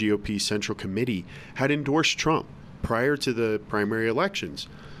Colorado GOP Central Committee had endorsed Trump prior to the primary elections.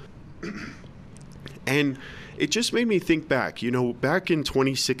 And it just made me think back, back in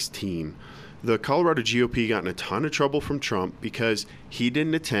 2016, the Colorado GOP got in a ton of trouble from Trump because he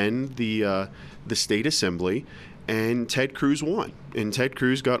didn't attend the state assembly, and Ted Cruz won. And Ted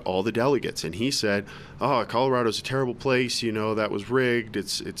Cruz got all the delegates. And he said, Colorado's a terrible place. That was rigged.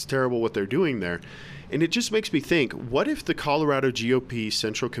 It's terrible what they're doing there. And it just makes me think, what if the Colorado GOP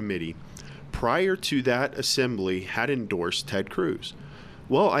Central Committee, prior to that assembly, had endorsed Ted Cruz?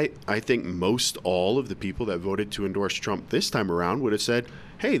 Well, I think most all of the people that voted to endorse Trump this time around would have said,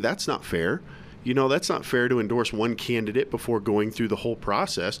 hey, that's not fair. That's not fair to endorse one candidate before going through the whole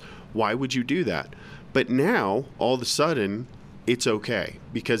process. Why would you do that? But now, all of a sudden, it's okay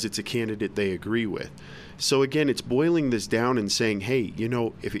because it's a candidate they agree with. So again, it's boiling this down and saying, hey,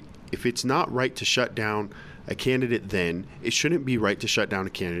 if it's not right to shut down a candidate then, it shouldn't be right to shut down a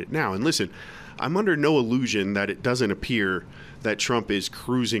candidate now. And listen, I'm under no illusion that it doesn't appear that Trump is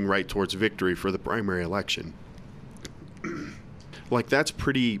cruising right towards victory for the primary election. Like, that's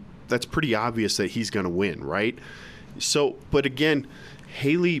pretty obvious that he's going to win, right? So, but again,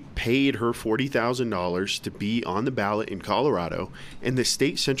 Haley paid her $40,000 to be on the ballot in Colorado, and the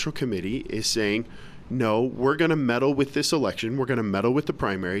state central committee is saying, no, we're going to meddle with this election, we're going to meddle with the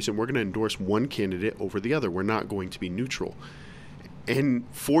primaries, and we're going to endorse one candidate over the other. We're not going to be neutral. And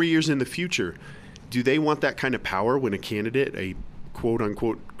 4 years in the future, do they want that kind of power when a candidate, a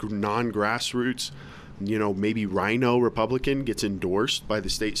quote-unquote non-grassroots, maybe rhino Republican, gets endorsed by the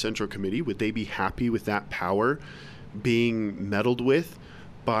state central committee? Would they be happy with that power being meddled with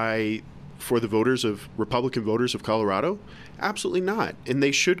for the Republican voters of Colorado? Absolutely not. And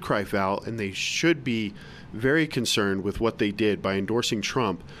they should cry foul, and they should be very concerned with what they did by endorsing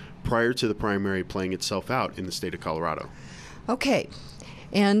Trump prior to the primary playing itself out in the state of Colorado. Okay.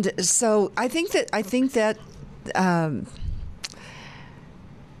 And so I think that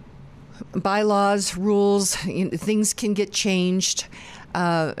bylaws, rules, things can get changed.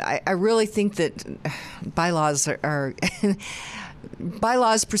 I really think that bylaws are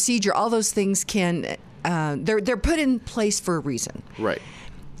bylaws, procedure, all those things can they're put in place for a reason. Right.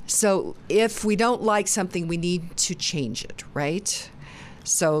 So if we don't like something, we need to change it, right?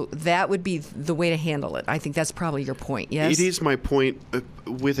 So that would be the way to handle it. I think that's probably your point, yes? It is my point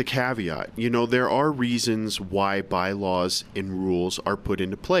with a caveat. There are reasons why bylaws and rules are put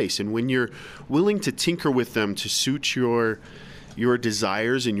into place. And when you're willing to tinker with them to suit your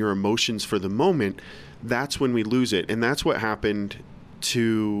desires and your emotions for the moment, that's when we lose it. And that's what happened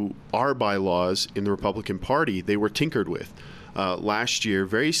to our bylaws in the Republican Party. They were tinkered with last year,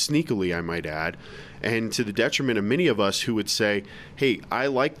 very sneakily, I might add, and to the detriment of many of us who would say, hey, I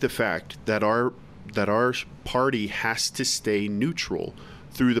like the fact that our party has to stay neutral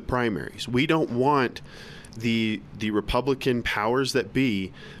through the primaries. We don't want the Republican powers that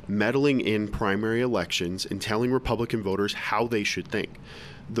be meddling in primary elections and telling Republican voters how they should think.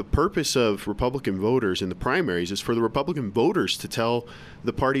 The purpose of Republican voters in the primaries is for the Republican voters to tell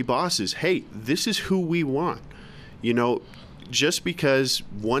the party bosses, hey, this is who we want. Just because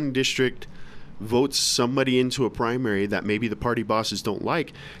one district votes somebody into a primary that maybe the party bosses don't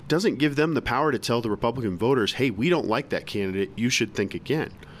like doesn't give them the power to tell the Republican voters, hey, we don't like that candidate, you should think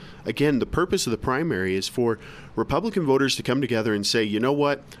again. Again, the purpose of the primary is for Republican voters to come together and say, you know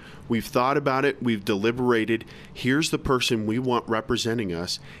what, we've thought about it, we've deliberated, here's the person we want representing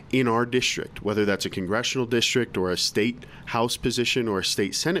us in our district, whether that's a congressional district or a state House position or a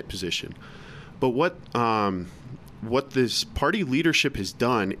state Senate position. But what this party leadership has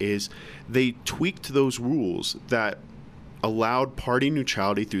done is they tweaked those rules that allowed party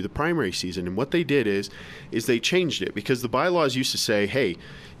neutrality through the primary season. And what they did is they changed it, because the bylaws used to say, hey,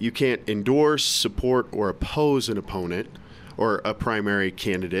 you can't endorse, support, or oppose an opponent or a primary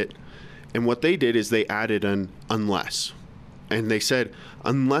candidate. And what they did is they added an unless. And they said,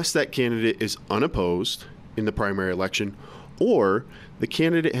 unless that candidate is unopposed in the primary election, or the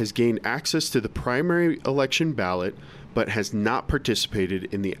candidate has gained access to the primary election ballot but has not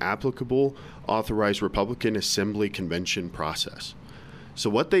participated in the applicable authorized Republican Assembly Convention process. So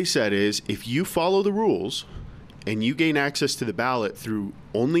what they said is, if you follow the rules and you gain access to the ballot through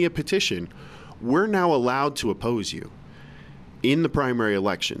only a petition, we're now allowed to oppose you in the primary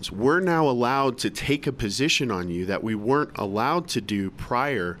elections. We're now allowed to take a position on you that we weren't allowed to do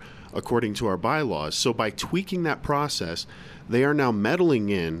prior according to our bylaws. So by tweaking that process, they are now meddling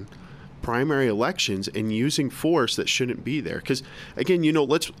in primary elections and using force that shouldn't be there. Because again,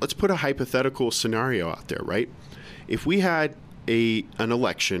 let's put a hypothetical scenario out there, right? If we had an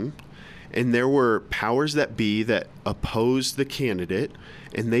election and there were powers that be that opposed the candidate,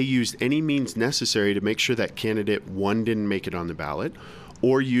 and they used any means necessary to make sure that candidate, one, didn't make it on the ballot,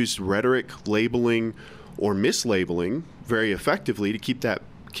 or used rhetoric, labeling, or mislabeling very effectively to keep that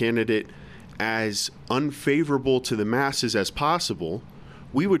candidate as unfavorable to the masses as possible,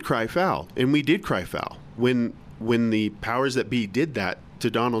 we would cry foul. And we did cry foul when the powers that be did that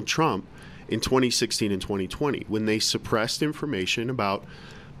to Donald Trump in 2016 and 2020, when they suppressed information about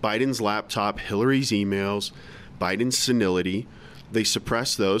Biden's laptop, Hillary's emails, Biden's senility. They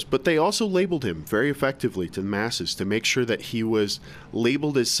suppressed those, but they also labeled him very effectively to the masses to make sure that he was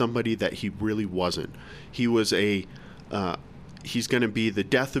labeled as somebody that he really wasn't. He was he's going to be the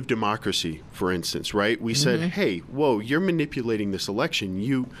death of democracy, for instance, right? We said, hey, whoa, you're manipulating this election.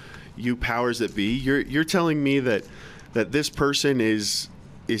 You powers that be, you're telling me that this person is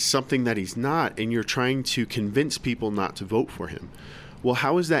something that he's not, and you're trying to convince people not to vote for him. Well,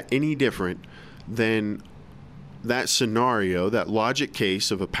 how is that any different than that scenario, that logic case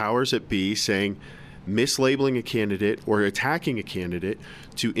of a powers that be saying mislabeling a candidate or attacking a candidate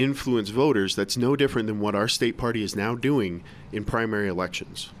to influence voters? That's no different than what our state party is now doing in primary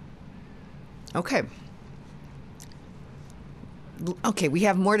elections. Okay, we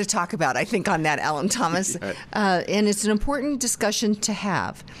have more to talk about, I think, on that, Alan Thomas. And it's an important discussion to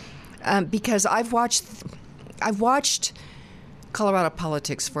have because I've watched Colorado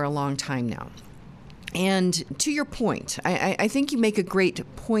politics for a long time now. And to your point, I think you make a great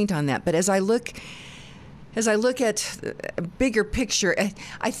point on that. But as I look at a bigger picture,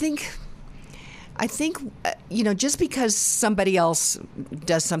 I think just because somebody else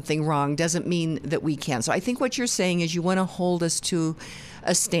does something wrong doesn't mean that we can. So I think what you're saying is you want to hold us to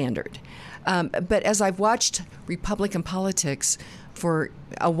a standard. But as I've watched Republican politics for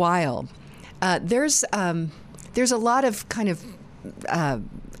a while, there's a lot of kind of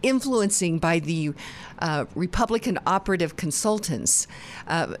influencing by the Republican operative consultants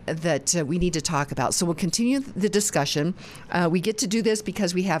that we need to talk about. So we'll continue the discussion. We get to do this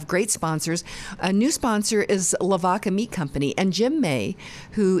because we have great sponsors. A new sponsor is Lavaca Meat Company. And Jim May,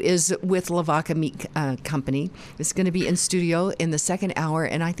 who is with Lavaca Meat Company, is going to be in studio in the second hour,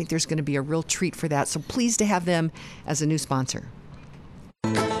 and I think there's going to be a real treat for that. So pleased to have them as a new sponsor.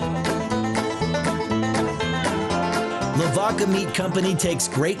 Lavaca Meat Company takes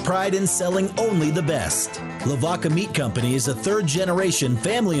great pride in selling only the best. Lavaca Meat Company is a third-generation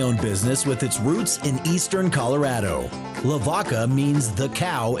family-owned business with its roots in eastern Colorado. Lavaca means the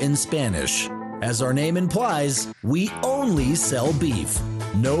cow in Spanish. As our name implies, we only sell beef.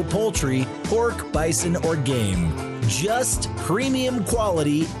 No poultry, pork, bison, or game. Just premium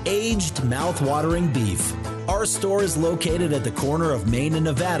quality, aged, mouth-watering beef. Our store is located at the corner of Main and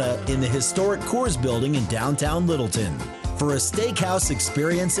Nevada in the historic Coors Building in downtown Littleton. For a steakhouse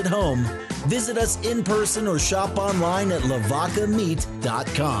experience at home, visit us in person or shop online at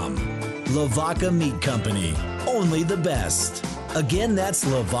lavacameat.com. Lavaca Meat Company, only the best. Again, that's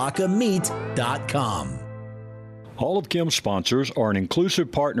lavacameat.com. All of Kim's sponsors are an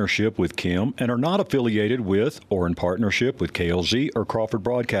inclusive partnership with Kim and are not affiliated with or in partnership with KLZ or Crawford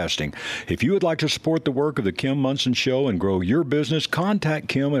Broadcasting. If you would like to support the work of the Kim Munson Show and grow your business, contact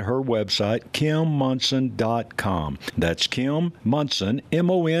Kim at her website, kimmunson.com. That's Kim Munson,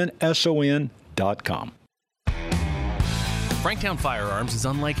 MONSON.com. Franktown Firearms is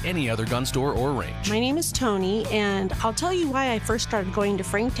unlike any other gun store or range. My name is Tony, and I'll tell you why I first started going to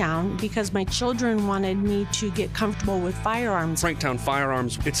Franktown, because my children wanted me to get comfortable with firearms. Franktown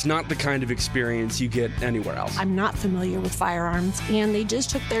Firearms, it's not the kind of experience you get anywhere else. I'm not familiar with firearms, and they just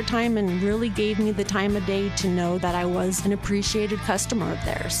took their time and really gave me the time of day to know that I was an appreciated customer of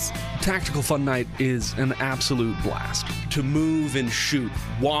theirs. Tactical Fun Night is an absolute blast. To move and shoot,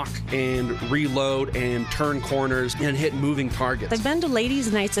 walk and reload and turn corners and hit moving targets. I've been to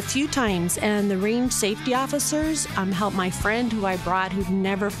ladies' nights a few times, and the range safety officers helped my friend who I brought who'd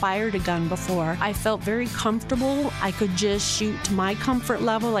never fired a gun before. I felt very comfortable. I could just shoot to my comfort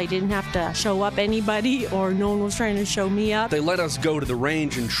level. I didn't have to show up anybody, or no one was trying to show me up. They let us go to the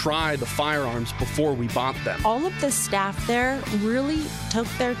range and try the firearms before we bought them. All of the staff there really took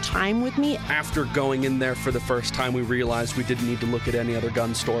their time with me. After going in there for the first time, we realized we didn't need to look at any other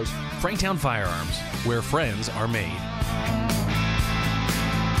gun stores. Franktown Firearms, where friends are made.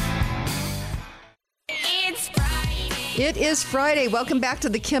 It is Friday. Welcome back to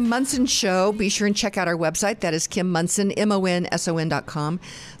the Kim Munson Show. Be sure and check out our website. That is Kim Munson, MONSON.com.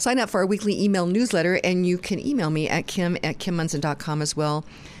 Sign up for our weekly email newsletter, and you can email me at kim@kimmunson.com as well.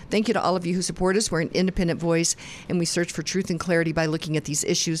 Thank you to all of you who support us. We're an independent voice, and we search for truth and clarity by looking at these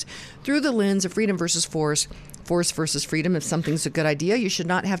issues through the lens of freedom versus force. Force versus freedom. If something's a good idea, you should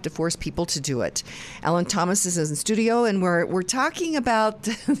not have to force people to do it. Alan Thomas is in studio, and we're talking about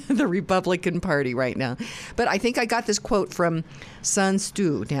the Republican Party right now. But I think I got this quote from Sun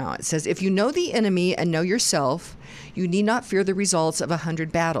Tzu now. It says, "If you know the enemy and know yourself, you need not fear the results of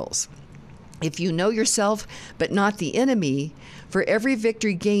 100 battles. If you know yourself but not the enemy, for every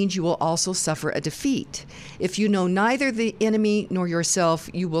victory gained you will also suffer a defeat. If you know neither the enemy nor yourself,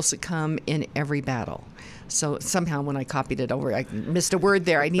 you will succumb in every battle." So somehow when I copied it over, I missed a word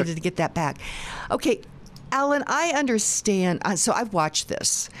there. I needed to get that back. Okay, Alan, I understand. So I've watched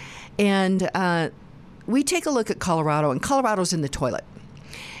this. And we take a look at Colorado, and Colorado's in the toilet.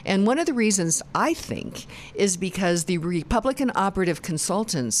 And one of the reasons, I think, is because the Republican operative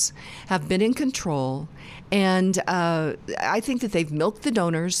consultants have been in control. And I think that they've milked the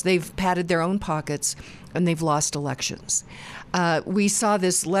donors, they've padded their own pockets, and they've lost elections. We saw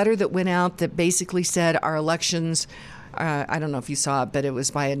this letter that went out that basically said our elections, I don't know if you saw it, but it was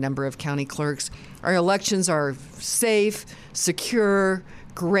by a number of county clerks. Our elections are safe, secure,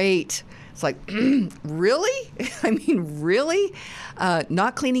 great. It's like, really? I mean, really?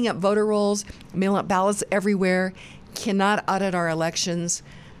 Not cleaning up voter rolls, mailing up ballots everywhere, cannot audit our elections.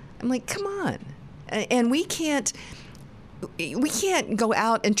 I'm like, come on. And we can't go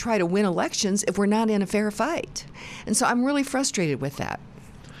out and try to win elections if we're not in a fair fight. And so I'm really frustrated with that.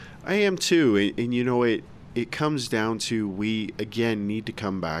 I am too. And you know, it comes down to, we again need to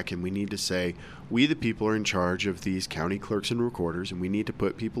come back and we need to say, we the people are in charge of these county clerks and recorders, and we need to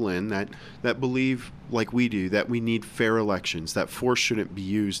put people in that believe like we do, that we need fair elections, that force shouldn't be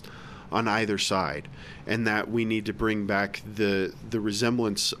used on either side, and that we need to bring back the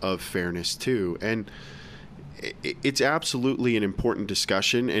resemblance of fairness too. And it's absolutely an important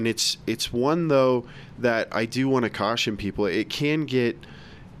discussion, and it's one though that I do want to caution people. It can get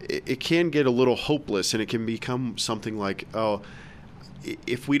a little hopeless, and it can become something like, oh,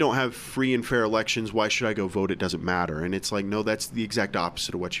 if we don't have free and fair elections, why should I go vote? It doesn't matter. And it's like, no, that's the exact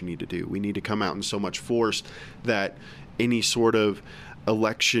opposite of what you need to do. We need to come out in so much force that any sort of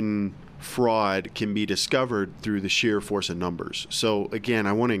election fraud can be discovered through the sheer force of numbers. So again,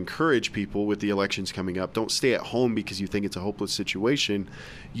 I want to encourage people with the elections coming up, don't stay at home because you think it's a hopeless situation.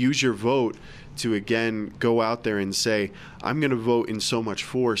 Use your vote to again go out there and say, I'm going to vote in so much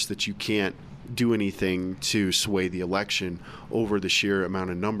force that you can't do anything to sway the election over the sheer amount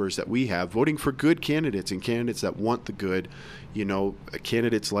of numbers that we have voting for good candidates and candidates that want the good,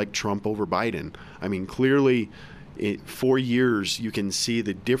 candidates like Trump over Biden. I mean, clearly, 4 years, you can see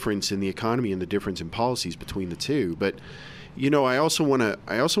the difference in the economy and the difference in policies between the two. But, I also want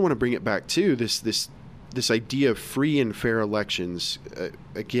to bring it back to this idea of free and fair elections,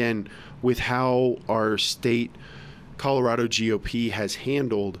 again, with how our state Colorado GOP has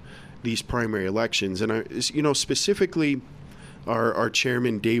handled these primary elections. And, specifically our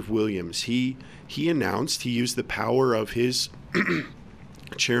chairman, Dave Williams, he announced, he used the power of his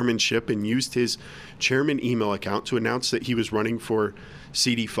chairmanship and used his chairman email account to announce that he was running for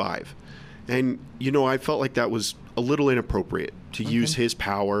CD5. And, I felt like that was a little inappropriate to use his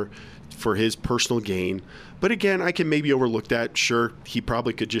power for his personal gain. But again, I can maybe overlook that. Sure, he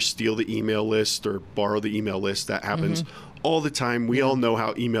probably could just steal the email list or borrow the email list. That happens all the time. We all know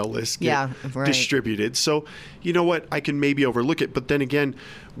how email lists get distributed. So, you know what? I can maybe overlook it. But then again,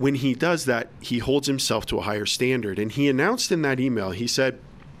 when he does that, he holds himself to a higher standard. And he announced in that email, he said,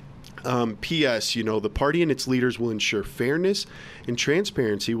 P.S., the party and its leaders will ensure fairness and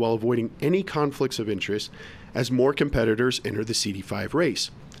transparency while avoiding any conflicts of interest as more competitors enter the CD5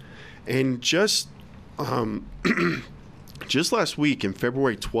 race. And just last week, in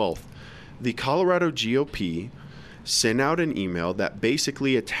February 12th, the Colorado GOP sent out an email that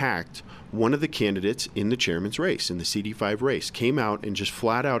basically attacked one of the candidates in the chairman's race, in the CD5 race, came out and just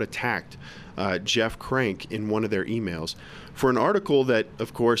flat out attacked Jeff Crank in one of their emails for an article that,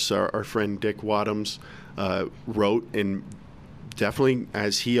 of course, our friend Dick Wadhams wrote, and definitely,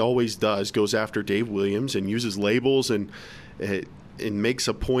 as he always does, goes after Dave Williams and uses labels and makes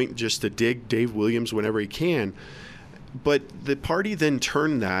a point just to dig Dave Williams whenever he can. But the party then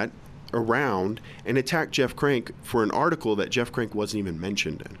turned that around and attacked Jeff Crank for an article that Jeff Crank wasn't even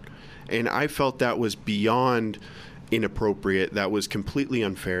mentioned in. And I felt that was beyond inappropriate. That was completely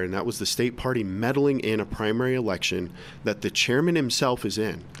unfair. And that was the state party meddling in a primary election that the chairman himself is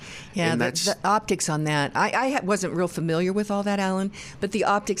in. Yeah, and the optics on that. I wasn't real familiar with all that, Alan, but the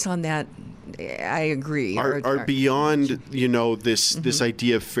optics on that, I agree. Are beyond, this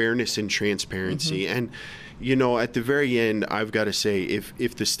idea of fairness and transparency. And, at the very end, I've got to say,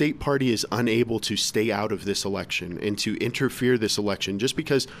 if the state party is unable to stay out of this election and to interfere this election, just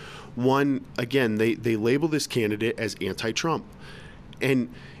because, one, again, they label this candidate as anti-Trump. And,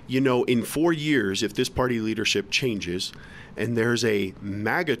 in 4 years, if this party leadership changes and there's a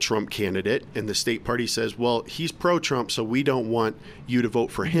MAGA Trump candidate and the state party says, well, he's pro-Trump, so we don't want you to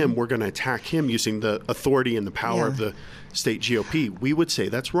vote for him, we're going to attack him using the authority and the power of the state GOP, we would say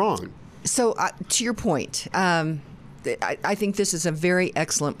that's wrong. So to your point, I think this is a very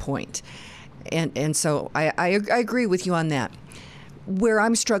excellent point. And so I agree with you on that. Where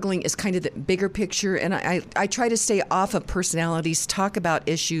I'm struggling is kind of the bigger picture, and I try to stay off of personalities, talk about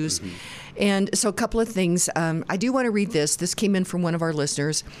issues. And so a couple of things. I do want to read this. This came in from one of our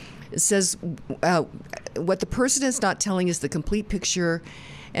listeners. It says, what the person is not telling is the complete picture.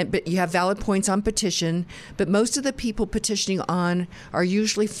 But you have valid points on petition, but most of the people petitioning on are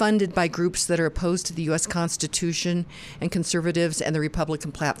usually funded by groups that are opposed to the U.S. Constitution and conservatives and the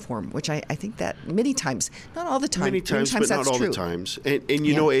Republican platform, which I think that many times, not all the time. Many times but not all true. the times. And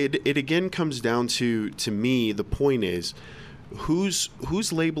it again comes down to me, the point is, who's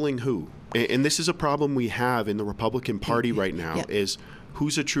labeling who? And this is a problem we have in the Republican Party right now, is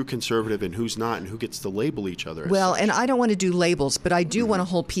who's a true conservative and who's not, and who gets to label each other. Well, and I don't want to do labels, but I do want to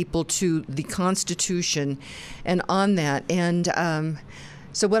hold people to the Constitution and on that. And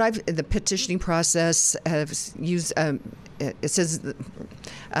so the petitioning process has used, it says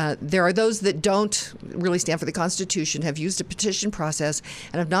there are those that don't really stand for the Constitution, have used a petition process,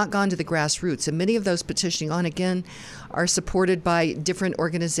 and have not gone to the grassroots. And many of those petitioning on, again, are supported by different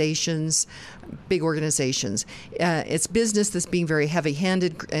organizations, big organizations. It's business that's being very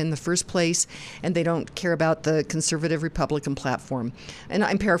heavy-handed in the first place, and they don't care about the conservative Republican platform. And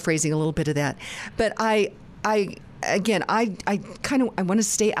I'm paraphrasing a little bit of that. But I want to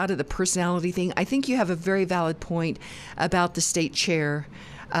stay out of the personality thing. I think you have a very valid point about the state chair,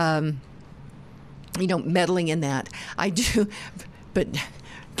 meddling in that. I do, but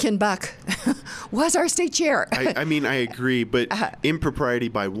Ken Buck was our state chair. I agree, but impropriety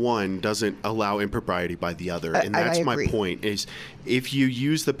by one doesn't allow impropriety by the other. And that's my point, is if you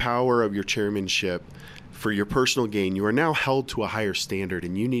use the power of your chairmanship for your personal gain, you are now held to a higher standard,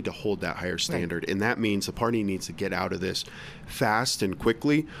 and you need to hold that higher standard. Right. And that means the party needs to get out of this fast and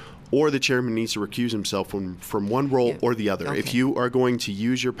quickly, or the chairman needs to recuse himself from one role or the other. Okay. If you are going to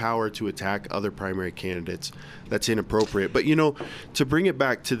use your power to attack other primary candidates, that's inappropriate. But, to bring it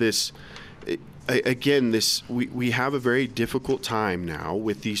back to this again, we have a very difficult time now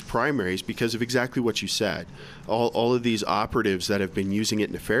with these primaries because of exactly what you said. All of these operatives that have been using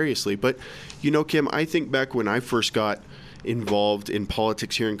it nefariously. But, Kim, I think back when I first got involved in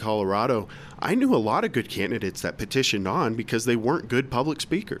politics here in Colorado, I knew a lot of good candidates that petitioned on because they weren't good public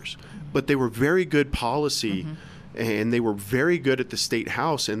speakers, but they were very good policy and they were very good at the state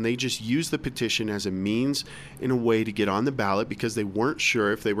house, and they just used the petition as a means in a way to get on the ballot because they weren't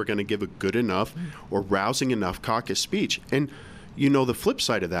sure if they were going to give a good enough or rousing enough caucus speech. And the flip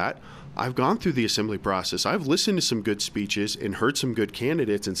side of that, I've gone through the assembly process. I've listened to some good speeches and heard some good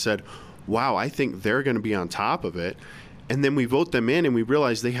candidates and said, wow, I think they're going to be on top of it. And then we vote them in and we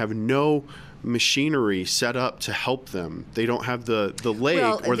realize they have no machinery set up to help them. They don't have the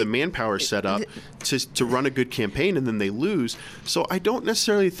leg or the manpower set up to run a good campaign, and then they lose. So I don't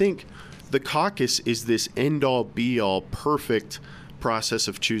necessarily think the caucus is this end-all, be-all, perfect process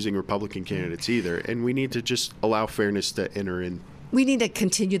of choosing Republican candidates either. And we need to just allow fairness to enter in. We need to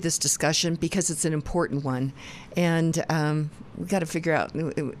continue this discussion because it's an important one. And we've got to figure out,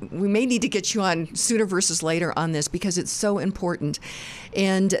 we may need to get you on sooner versus later on this because it's so important.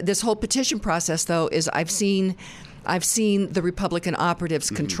 And this whole petition process, though, is I've seen the Republican operatives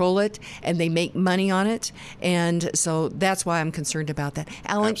control it, and they make money on it. And so that's why I'm concerned about that.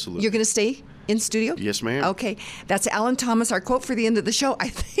 Alan, Absolutely. You're going to stay in studio? Yes, ma'am. Okay. That's Alan Thomas. Our quote for the end of the show, I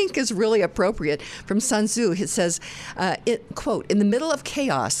think, is really appropriate from Sun Tzu. It says, quote, "In the middle of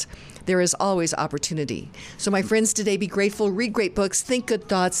chaos, there is always opportunity." So my friends, today, be grateful, read great books, think good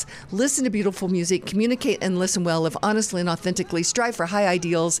thoughts, listen to beautiful music, communicate and listen well, live honestly and authentically, strive for high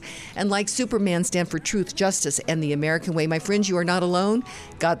ideals, and like Superman, stand for truth, justice, and the American way. My friends, you are not alone.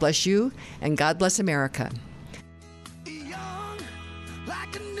 God bless you, and God bless America.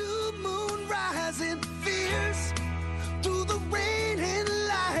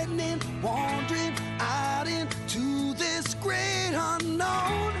 Wandering out into this great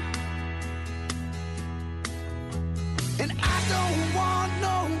unknown, and I don't want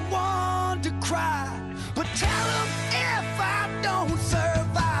no one to cry, but tell them if I don't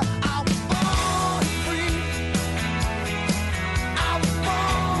survive, I was born free. I was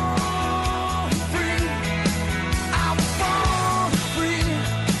born free. I was born free.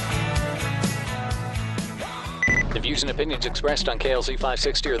 The views and opinions expressed on KLZ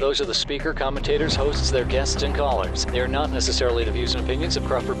 560 are those of the speaker, commentators, hosts, their guests, and callers. They are not necessarily the views and opinions of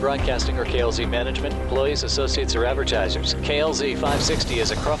Crawford Broadcasting or KLZ management, employees, associates, or advertisers. KLZ 560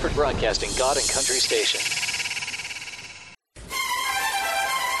 is a Crawford Broadcasting God and Country station.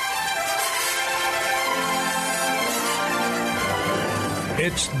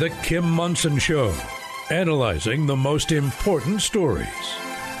 It's the Kim Monson Show, analyzing the most important stories.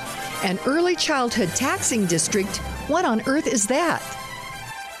 An early childhood taxing district? What on earth is that?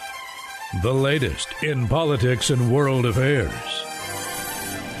 The latest in politics and world affairs.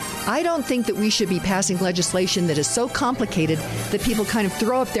 I don't think that we should be passing legislation that is so complicated that people kind of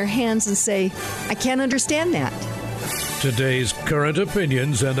throw up their hands and say, I can't understand that. Today's current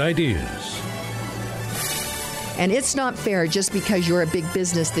opinions and ideas. And it's not fair just because you're a big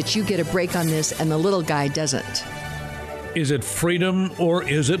business that you get a break on this and the little guy doesn't. Is it freedom or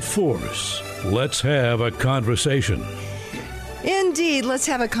is it force? Let's have a conversation. Indeed, let's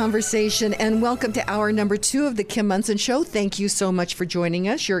have a conversation, and welcome to hour number 2 of the Kim Monson Show. Thank you so much for joining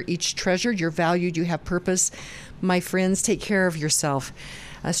us. You're each treasured, you're valued, you have purpose. My friends, take care of yourself.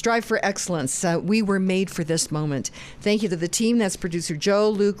 Strive for excellence. We were made for this moment. Thank you to the team. That's producer Joe,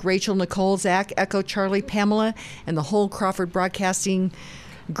 Luke, Rachel, Nicole, Zach, Echo, Charlie, Pamela, and the whole Crawford Broadcasting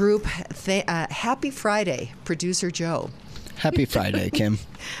group. Happy Friday, producer Joe. Happy Friday, Kim.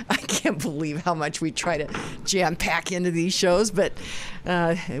 I can't believe how much we try to jam pack into these shows, but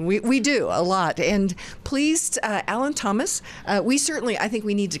we do a lot. And please, Alan Thomas, I think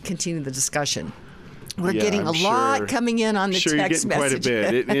we need to continue the discussion. We're getting a lot coming in on the text message.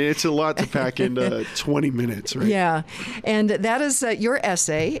 Quite a bit. It's a lot to pack into 20 minutes, right? Yeah, and that is your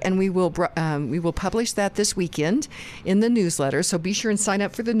essay, and we will publish that this weekend in the newsletter. So be sure and sign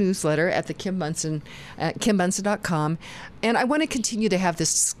up for the newsletter at the Kim Monson at KimMonson.com. And I want to continue to have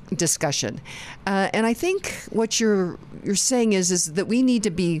this discussion. And I think what you're saying is that we need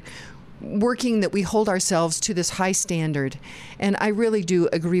to be working, that we hold ourselves to this high standard, and I really do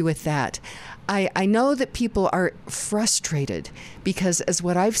agree with that. I know that people are frustrated because, as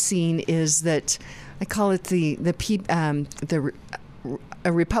what I've seen is that I call it a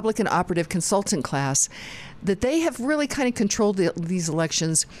Republican operative consultant class, that they have really kind of controlled these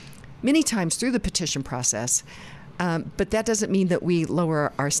elections many times through the petition process. But that doesn't mean that we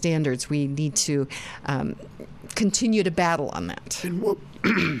lower our standards. We need to continue to battle on that.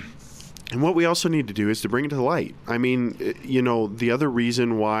 And what we also need to do is to bring it to light. I mean, you know, the other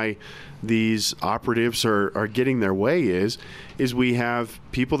reason why these operatives are getting their way is we have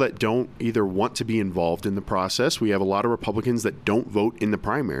people that don't either want to be involved in the process. We have a lot of Republicans that don't vote in the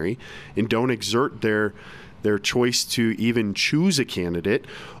primary and don't exert their choice to even choose a candidate,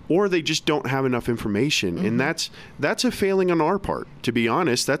 or they just don't have enough information. And that's a failing on our part. To be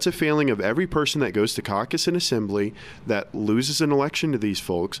honest, that's a failing of every person that goes to caucus and assembly that loses an election to these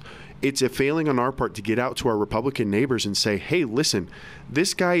folks. It's a failing on our part to get out to our Republican neighbors and say, hey, listen,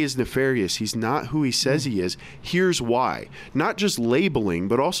 this guy is nefarious. He's not who he says he is. Here's why. Not just labeling,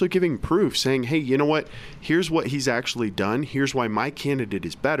 but also giving proof, saying, hey, you know what? Here's what he's actually done. Here's why my candidate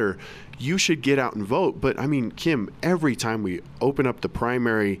is better. You should get out and vote. But, I mean, Kim, every time we open up the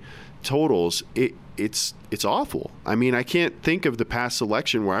primary totals, it's awful. I mean, I can't think of the past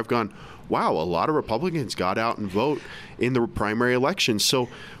election where I've gone, wow, a lot of Republicans got out and vote in the primary election. So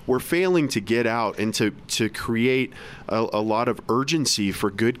we're failing to get out and to create a lot of urgency for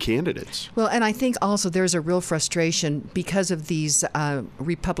good candidates. Well, and I think also there's a real frustration because of these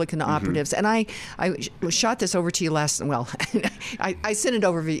Republican operatives. And I shot this over to you I sent it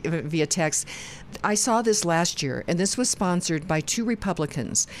over via text. I saw this last year, and this was sponsored by two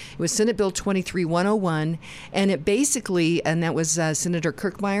Republicans. It was Senate Bill 23-101, and it basically, and that was Senator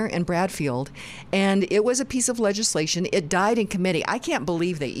Kirkmeyer and Bradfield, and it was a piece of legislation. It died in committee. I can't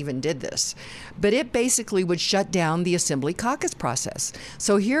believe they even did this, but it basically would shut down the Assembly caucus process.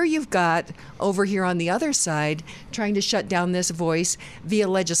 So here you've got, over here on the other side, trying to shut down this voice via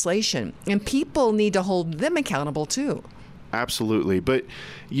legislation, and people need to hold them accountable too. Absolutely. But,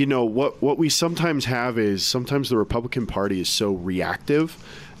 you know, what we sometimes have is sometimes the Republican Party is so reactive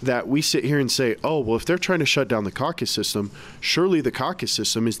that we sit here and say, oh, well, if they're trying to shut down the caucus system, surely the caucus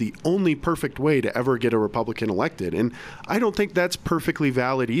system is the only perfect way to ever get a Republican elected. And I don't think that's perfectly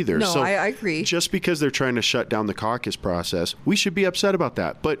valid either. No, so I agree. Just because they're trying to shut down the caucus process, we should be upset about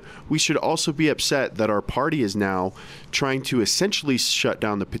that. But we should also be upset that our party is now trying to essentially shut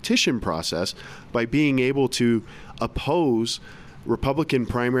down the petition process by being able to oppose Republican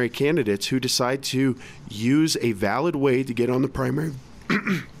primary candidates who decide to use a valid way to get on the primary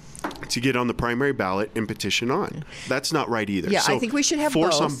ballot and petition on. That's not right either. Yeah, so I think we should have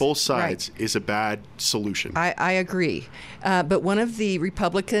force both. on both sides Right. is a bad solution. I agree. But one of the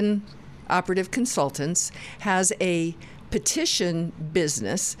Republican operative consultants has a petition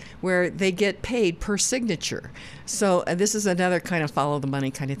business where they get paid per signature. So this is another kind of follow the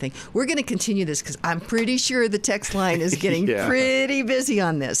money kind of thing. We're going to continue this because I'm pretty sure the text line is getting pretty busy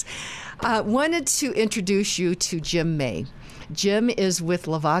on this. Wanted to introduce you to Jim May. Jim is with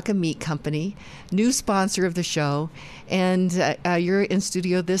Lavaca Meat Company, new sponsor of the show, and you're in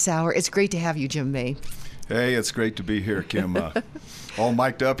studio this hour. It's great to have you, Jim May. Hey, it's great to be here, Kim. All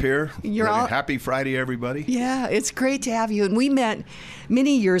mic'd up here. Happy Friday, everybody. Yeah, it's great to have you. And we met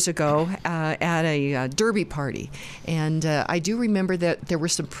many years ago at a derby party. And I do remember that there were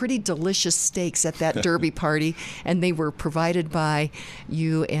some pretty delicious steaks at that derby party, and they were provided by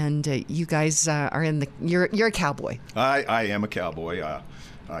you. And you guys are you're a cowboy. I am a cowboy.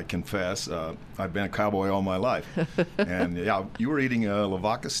 I confess, I've been a cowboy all my life. And yeah, you were eating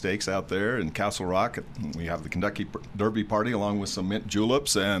Lavaca steaks out there in Castle Rock. We have the Kentucky Derby party along with some mint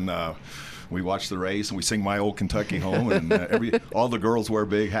juleps, and we watch the race and we sing My Old Kentucky Home, and all the girls wear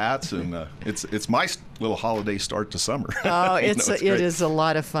big hats, and it's my little holiday start to summer. Oh, it is a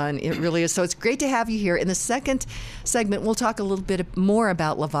lot of fun. It really is. So it's great to have you here. In the second segment, we'll talk a little bit more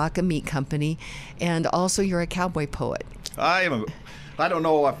about Lavaca Meat Company, and also you're a cowboy poet. I don't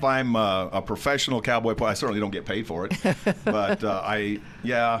know if I'm a professional cowboy poet. I certainly don't get paid for it, but I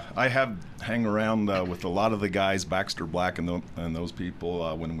have hang around with a lot of the guys, Baxter Black and those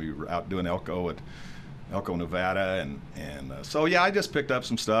people when we were out doing Elko, Nevada, and so yeah, I just picked up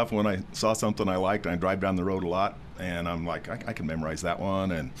some stuff when I saw something I liked. And I drive down the road a lot, and I'm like, I can memorize that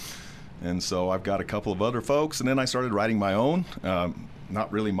one, and so I've got a couple of other folks, and then I started writing my own.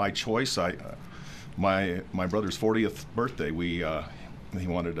 Not really my choice. My brother's 40th birthday, he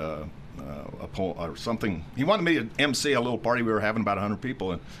wanted a poem or something. He wanted me to MC a little party. We were having about 100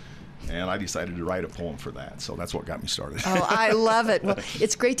 people, and I decided to write a poem for that. So that's what got me started. Oh, I love it. Well,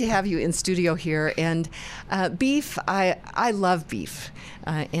 it's great to have you in studio here. And beef, I love beef.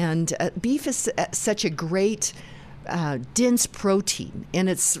 And beef is such a great dense protein, and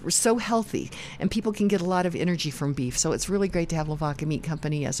it's so healthy, and people can get a lot of energy from beef. So it's really great to have Lavaca Meat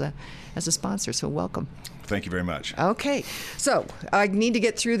Company as a sponsor. So welcome. Thank you very much. Okay, so I need to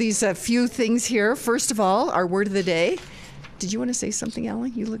get through these few things here. First of all, our word of the day. Did you want to say something,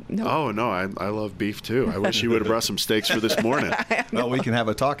 Alan? You look no. Oh no, I love beef too. I wish you would have brought some steaks for this morning. Well, we can have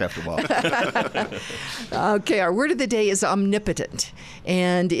a talk after a while. Okay, our word of the day is omnipotent,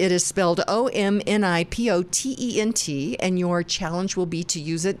 and it is spelled OMNIPOTENT, and your challenge will be to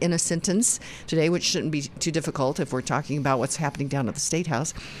use it in a sentence today, which shouldn't be too difficult if we're talking about what's happening down at the State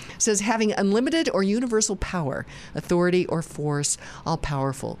House. It says having unlimited or universal power, authority or force, all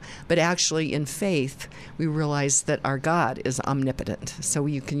powerful. But actually in faith, we realize that our God is omnipotent. So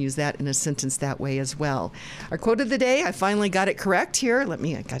you can use that in a sentence that way as well. Our quote of the day, I finally got it correct here.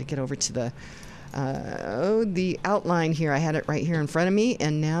 I got to get over to the outline here. I had it right here in front of me,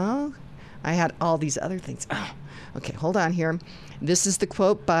 and now I had all these other things. Oh, okay, hold on here. This is the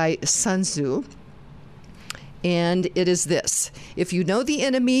quote by Sun Tzu, and it is this: if you know the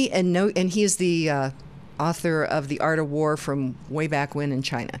enemy and he is the author of The Art of War from way back when in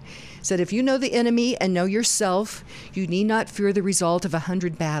China, said, if you know the enemy and know yourself, you need not fear the result of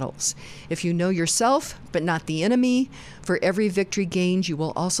 100 battles. If you know yourself, but not the enemy, for every victory gained, you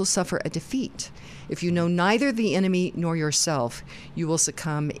will also suffer a defeat. If you know neither the enemy nor yourself, you will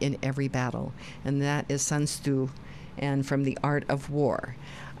succumb in every battle. And that is Sun Tzu, and from The Art of War.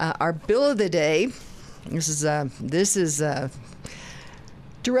 Our bill of the day, this is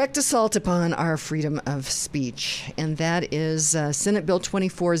direct assault upon our freedom of speech, and that is Senate Bill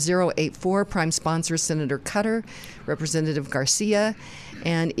 24084, prime sponsor Senator Cutter, Representative Garcia,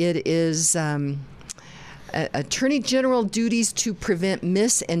 and it is Attorney General duties to prevent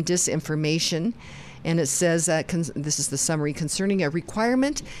mis- and disinformation. And it says, this is the summary, concerning a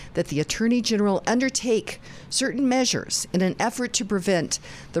requirement that the Attorney General undertake certain measures in an effort to prevent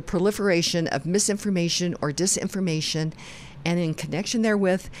the proliferation of misinformation or disinformation, and in connection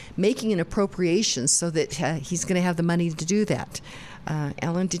therewith, making an appropriation so that he's going to have the money to do that.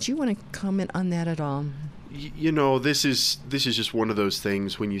 Alan, did you want to comment on that at all? You know, this is just one of those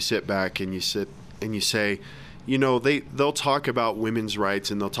things when you sit back and you say, you know, they'll talk about women's rights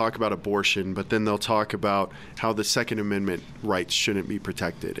and they'll talk about abortion, but then they'll talk about how the Second Amendment rights shouldn't be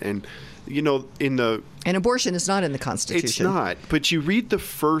protected. And, you know, and abortion is not in the Constitution. It's not. But you read the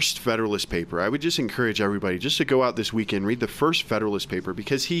first Federalist paper. I would just encourage everybody just to go out this weekend, read the first Federalist paper,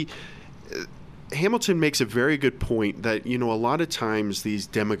 because Hamilton makes a very good point that, you know, a lot of times these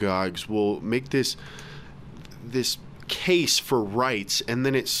demagogues will make this case for rights, and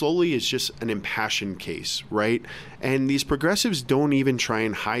then it slowly is just an impassioned case, right? And these progressives don't even try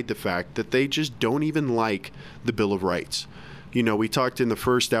and hide the fact that they just don't even like the Bill of Rights. You know, we talked in the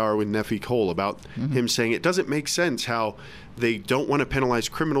first hour with Neffy Cole about him saying it doesn't make sense how they don't want to penalize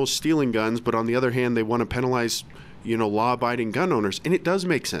criminals stealing guns, but on the other hand, they want to penalize, you know, law-abiding gun owners. And it does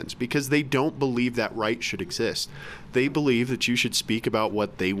make sense because they don't believe that right should exist. They believe that you should speak about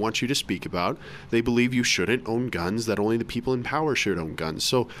what they want you to speak about. They believe you shouldn't own guns, that only the people in power should own guns.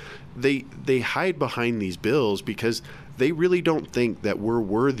 So they hide behind these bills because they really don't think that we're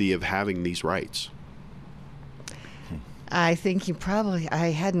worthy of having these rights. I think I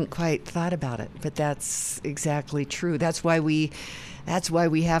hadn't quite thought about it, but that's exactly true. That's why we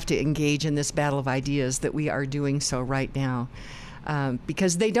have to engage in this battle of ideas that we are doing so right now,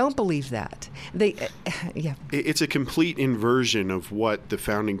 because they don't believe that. It's a complete inversion of what the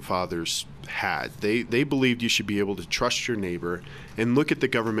Founding Fathers had. They believed you should be able to trust your neighbor and look at the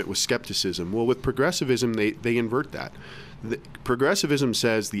government with skepticism. Well, with progressivism, they invert that. Progressivism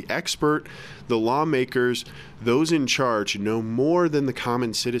says the expert, the lawmakers, those in charge know more than the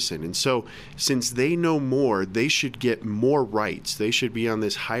common citizen. And so since they know more, they should get more rights. They should be on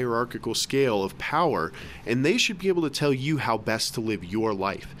this hierarchical scale of power, and they should be able to tell you how best to live your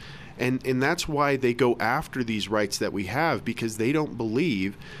life. And that's why they go after these rights that we have, because they don't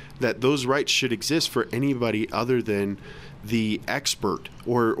believe that those rights should exist for anybody other than the expert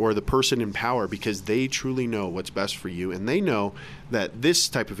or the person in power, because they truly know what's best for you, and they know that this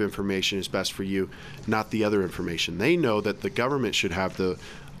type of information is best for you, not the other information. They know that the government should have the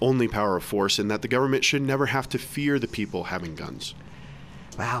only power of force, and that the government should never have to fear the people having guns.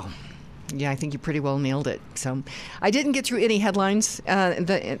 Wow. Yeah, I think you pretty well nailed it. So I didn't get through any headlines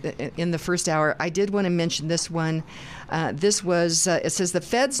in the first hour. I did want to mention this one. This was, it says, the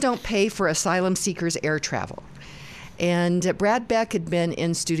feds don't pay for asylum seekers' air travel. And Brad Beck had been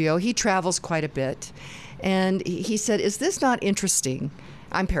in studio. He travels quite a bit. And he said, is this not interesting?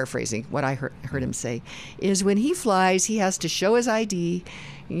 I'm paraphrasing what I heard him say, is when he flies, he has to show his ID.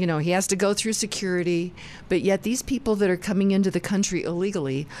 You know, he has to go through security. But yet these people that are coming into the country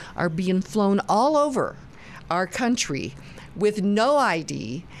illegally are being flown all over our country with no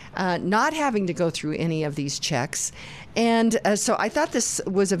ID, not having to go through any of these checks. And so I thought this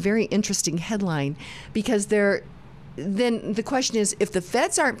was a very interesting headline, because they're then the question is, if the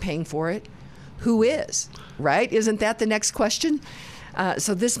feds aren't paying for it, who is? Right? Isn't that the next question?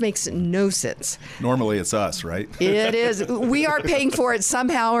 So this makes no sense. Normally it's us, right? It is. We are paying for it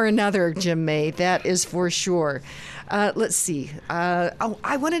somehow or another, Jim May. That is for sure. Let's see.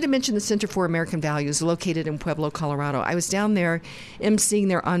 I wanted to mention the Center for American Values located in Pueblo, Colorado. I was down there emceeing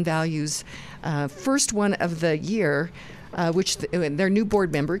their On Values first one of the year, which their new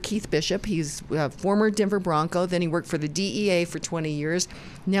board member, Keith Bishop, he's a former Denver Bronco. Then he worked for the DEA for 20 years.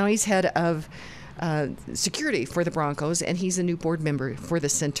 Now he's head of security for the Broncos, and he's a new board member for the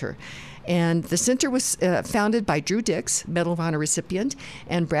center. And the center was founded by Drew Dix, Medal of Honor recipient,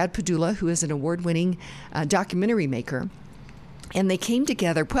 and Brad Padula, who is an award-winning documentary maker. And they came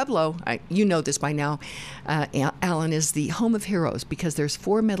together. Pueblo, you know this by now, Alan, is the home of heroes because there's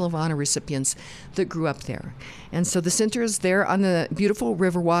 4 Medal of Honor recipients that grew up there. And so the center is there on the beautiful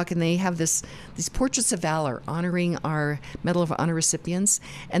Riverwalk, and they have these portraits of valor honoring our Medal of Honor recipients.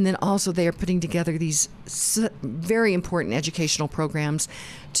 And then also they are putting together these very important educational programs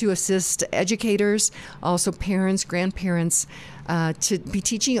to assist educators, also parents, grandparents, to be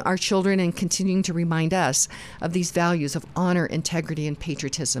teaching our children and continuing to remind us of these values of honor, integrity, and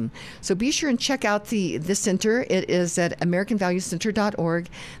patriotism. So be sure and check out the center. It is at AmericanValueCenter.org.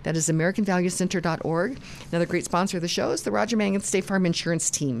 That is AmericanValueCenter.org. Another great sponsor of the show is the Roger Mangan State Farm Insurance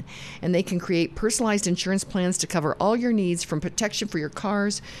Team. And they can create personalized insurance plans to cover all your needs, from protection for your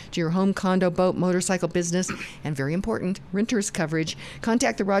cars to your home, condo, boat, motorcycle, business, and very important, renters coverage.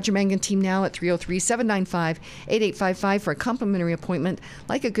 Contact the Roger Mangan team now at 303-795-8855 for a complimentary appointment.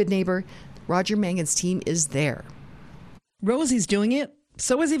 Like a good neighbor, Roger Mangan's team is there. Rosie's doing it.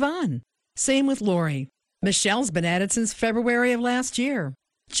 So is Yvonne. Same with Lori. Michelle's been at it since February of last year.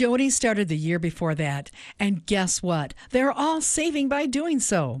 Jody started the year before that. And guess what? They're all saving by doing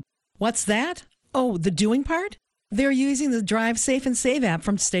so. What's that? Oh, the doing part? They're using the Drive Safe and Save app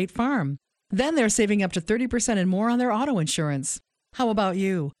from State Farm. Then they're saving up to 30% and more on their auto insurance. How about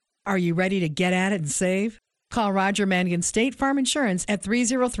you? Are you ready to get at it and save? Call Roger Mangan State Farm Insurance at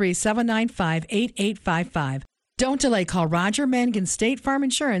 303-795-8855. Don't delay. Call Roger Mangan State Farm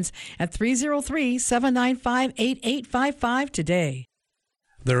Insurance at 303-795-8855 today.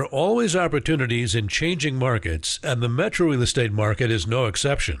 There are always opportunities in changing markets, and the metro real estate market is no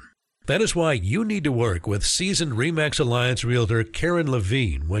exception. That is why you need to work with seasoned RE/MAX Alliance realtor Karen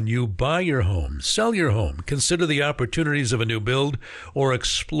Levine when you buy your home, sell your home, consider the opportunities of a new build, or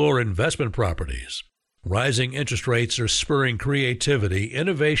explore investment properties. Rising interest rates are spurring creativity,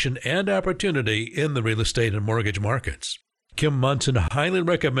 innovation, and opportunity in the real estate and mortgage markets. Kim Munson highly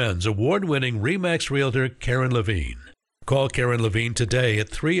recommends award-winning RE/MAX realtor Karen Levine. Call Karen Levine today at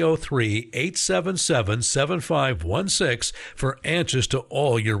 303-877-7516 for answers to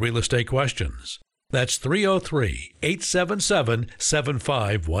all your real estate questions. That's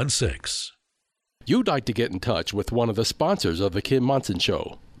 303-877-7516. You'd like to get in touch with one of the sponsors of The Kim Munson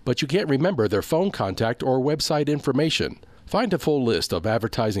Show, but you can't remember their phone contact or website information. Find a full list of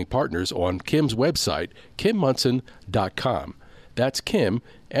advertising partners on Kim's website, KimMunson.com. That's Kim,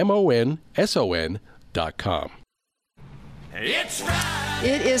 MONSON.com. It's Friday.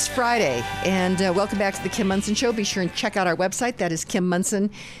 It is Friday, and welcome back to the Kim Munson Show. Be sure and check out our website. That is Kim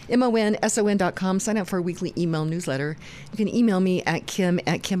Munson, MONSON.com. Sign up for a weekly email newsletter. You can email me at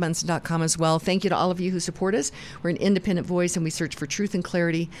kim@kimmunson.com as well. Thank you to all of you who support us. We're an independent voice, and we search for truth and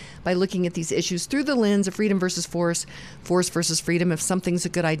clarity by looking at these issues through the lens of freedom versus force, force versus freedom. If something's a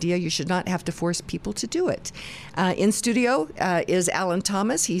good idea, you should not have to force people to do it. In studio is Alan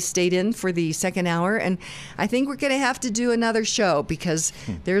Thomas. He stayed in for the second hour, and I think we're going to have to do another show because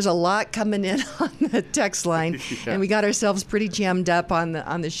there's a lot coming in on the text line, and we got ourselves pretty jammed up on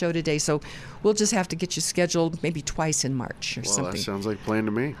the show today. So we'll just have to get you scheduled maybe twice in March or something. Well, that sounds like a plan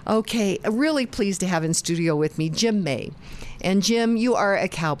to me. Okay, really pleased to have in studio with me Jim May. And Jim, you are a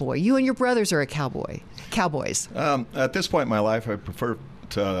cowboy. You and your brothers are cowboys. At this point in my life, I prefer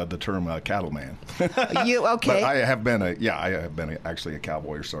the term cattleman. You okay? But I have been actually a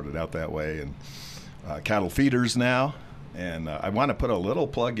cowboy, or started out that way, and cattle feeders now. And I want to put a little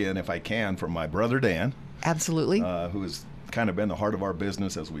plug in, if I can, for my brother Dan. Absolutely. Who has kind of been the heart of our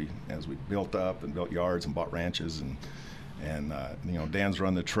business as we built up and built yards and bought ranches, and Dan's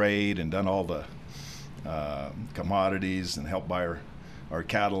run the trade and done all the commodities and helped buy our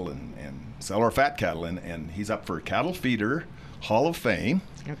cattle and sell our fat cattle, and he's up for Cattle Feeder Hall of Fame.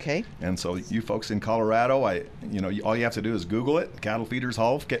 Okay. And so you folks in Colorado, all you have to do is Google it, Cattle Feeders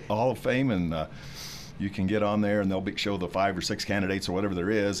Hall of Fame, and you can get on there and they'll show the 5 or 6 candidates or whatever there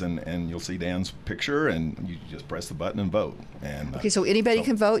is, and you'll see Dan's picture, and you just press the button and vote. And okay, so anybody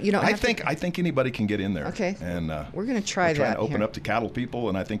can vote. You don't. I think anybody can get in there. Okay. And we're going to try trying that. to open here. up to cattle people,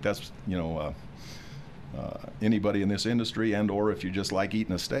 and I think that's anybody in this industry, and or if you just like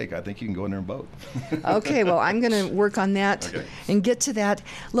eating a steak, I think you can go in there and vote. Okay, well, I'm going to work on that and get to that.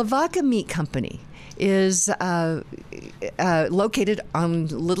 Lavaca Meat Company is located on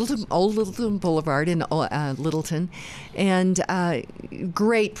Old Littleton Boulevard in Littleton, and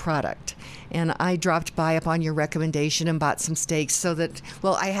great product. And I dropped by upon your recommendation and bought some steaks so that,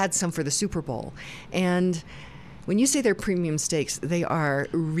 well, I had some for the Super Bowl. And when you say they're premium steaks, they are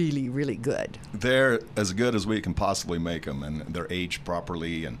really, really good. They're as good as we can possibly make them, and they're aged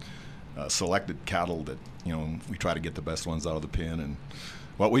properly and selected cattle that, we try to get the best ones out of the pen, and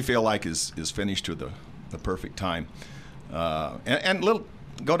what we feel like is finished to the perfect time. And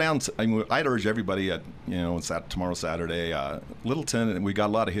go down. I'd urge everybody at it's tomorrow Saturday. Littleton, and we got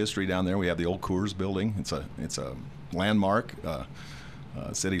a lot of history down there. We have the old Coors building. It's a landmark,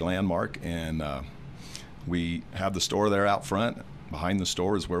 city landmark, and we have the store there out front. Behind the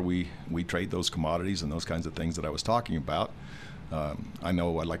store is where we trade those commodities and those kinds of things that I was talking about. I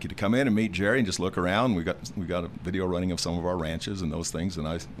know I'd like you to come in and meet Jerry and just look around. We got a video running of some of our ranches and those things. And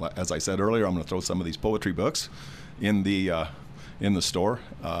as I said earlier, I'm going to throw some of these poetry books in the store.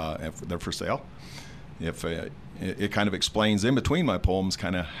 They're for sale. If it kind of explains in between my poems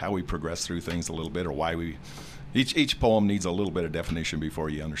kind of how we progress through things a little bit, or why we. Each poem needs a little bit of definition before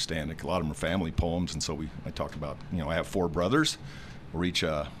you understand it. A lot of them are family poems, and so I talk about, I have 4 brothers. We're each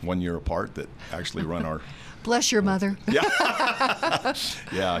 1 year apart that actually run our. Bless your mother. Yeah,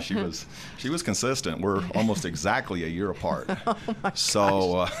 yeah, she was consistent. We're almost exactly a year apart. Oh my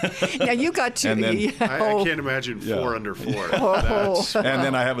so, gosh. Now you got 2. And then, I can't imagine 4 under 4. Oh. And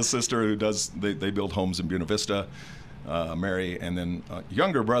then I have a sister who does. They build homes in Buena Vista. Mary, and then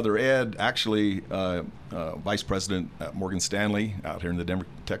younger brother Ed, actually vice president at Morgan Stanley out here in the Denver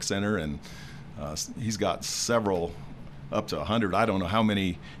Tech Center, and he's got several, up to 100, I don't know how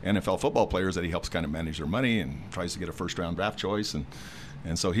many NFL football players that he helps kind of manage their money and tries to get a first-round draft choice, and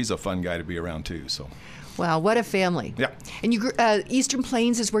so he's a fun guy to be around too. So. Wow, what a family. Yeah. And you Eastern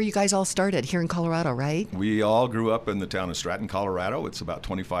Plains is where you guys all started, here in Colorado, right? We all grew up in the town of Stratton, Colorado. It's about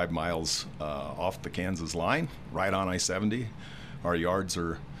 25 miles off the Kansas line, right on I-70. Our yards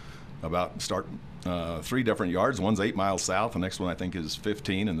are about 3 different yards. One's 8 miles south. The next one I think is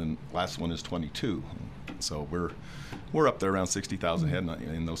 15, and then last one is 22. So we're up there around 60,000 head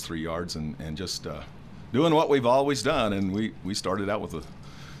in those 3 yards, and just doing what we've always done. And we started out with a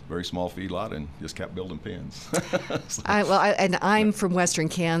very small feedlot and just kept building pens. I'm from Western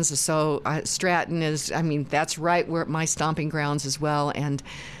Kansas, so Stratton is, that's right where my stomping grounds as well. And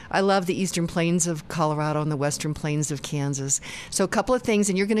I love the Eastern Plains of Colorado and the Western Plains of Kansas. So a couple of things,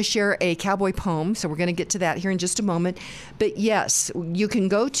 and you're going to share a cowboy poem, so we're going to get to that here in just a moment. But yes, you can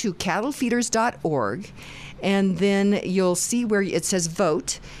go to cattlefeeders.org, and then you'll see where it says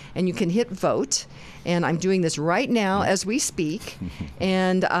vote, and you can hit vote. And I'm doing this right now as we speak.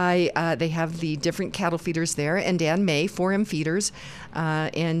 And they have the different cattle feeders there, and Dan May, 4M Feeders.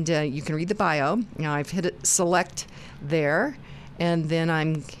 And you can read the bio. Now I've hit select there. And then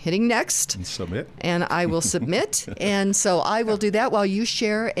I'm hitting next. And submit. And I will submit. And so I will do that while you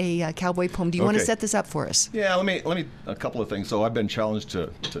share a cowboy poem. Do you want to set this up for us? Yeah, let me a couple of things. So I've been challenged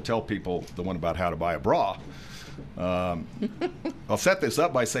to tell people the one about how to buy a bra. I'll set this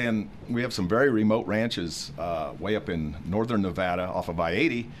up by saying we have some very remote ranches way up in northern Nevada off of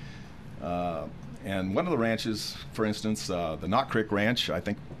I-80. And one of the ranches, for instance, the Knot Creek Ranch, I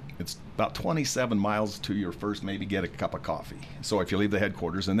think it's about 27 miles to your first maybe get a cup of coffee. So if you leave the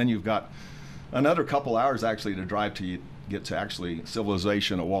headquarters, and then you've got another couple hours actually to drive to get to actually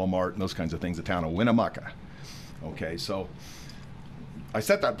civilization, a Walmart, and those kinds of things, the town of Winnemucca. Okay, so I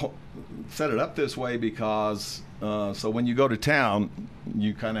set it up this way because so when you go to town,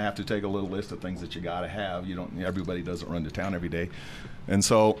 you kind of have to take a little list of things that you got to have. Everybody doesn't run to town every day, and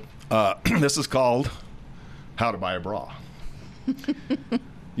so this is called How to Buy a Bra.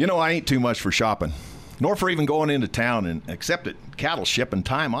 I ain't too much for shopping, nor for even going into town, and except at cattle shipping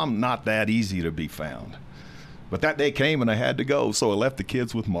time, I'm not that easy to be found. But that day came and I had to go, so I left the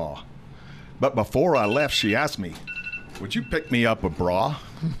kids with Ma. But before I left, she asked me, "Would you pick me up a bra?"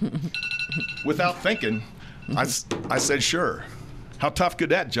 Without thinking, I said, "Sure." How tough could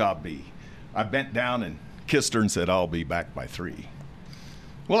that job be? I bent down and kissed her and said, "I'll be back by 3."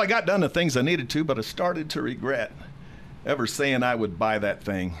 Well, I got done the things I needed to, but I started to regret ever saying I would buy that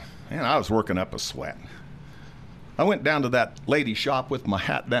thing. Man, I was working up a sweat. I went down to that lady shop with my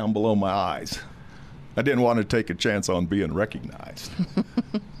hat down below my eyes. I didn't want to take a chance on being recognized.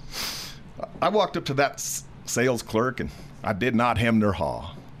 I walked up to that sales clerk, and I did not hem nor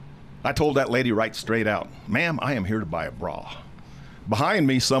haw. I told that lady right straight out, "Ma'am, I am here to buy a bra." Behind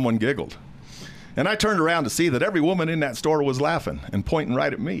me, someone giggled. And I turned around to see that every woman in that store was laughing and pointing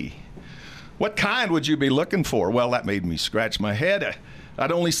right at me. "What kind would you be looking for?" Well, that made me scratch my head.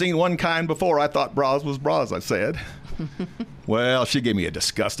 I'd only seen one kind before. I thought bras was bras, I said. Well, she gave me a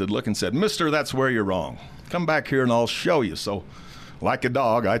disgusted look and said, "Mister, that's where you're wrong. Come back here and I'll show you." So, like a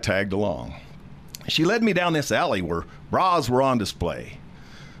dog, I tagged along. She led me down this alley where bras were on display.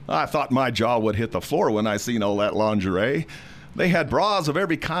 I thought my jaw would hit the floor when I seen all that lingerie. They had bras of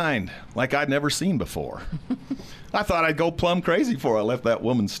every kind, like I'd never seen before. I thought I'd go plumb crazy before I left that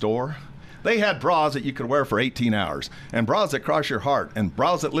woman's store. They had bras that you could wear for 18 hours, and bras that cross your heart, and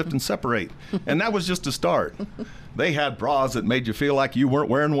bras that lift and separate. And that was just a start. They had bras that made you feel like you weren't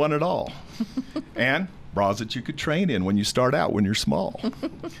wearing one at all. And bras that you could train in when you start out when you're small.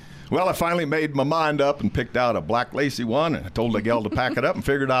 Well, I finally made my mind up and picked out a black lacy one, and I told the gal to pack it up and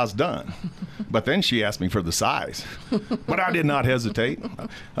figured I was done. But then she asked me for the size. But I did not hesitate.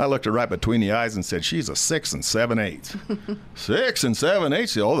 I looked her right between the eyes and said, "She's a 6 7/8. 6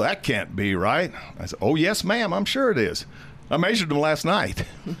 7/8? Oh, that can't be right. I said, "Oh, yes, ma'am, I'm sure it is. I measured them last night."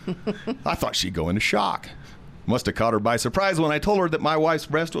 I thought she'd go into shock. Must have caught her by surprise when I told her that my wife's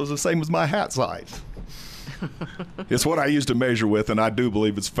breast was the same as my hat size. It's what I used to measure with, and I do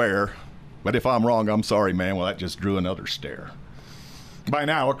believe it's fair. But if I'm wrong, I'm sorry, man. Well, that just drew another stare. By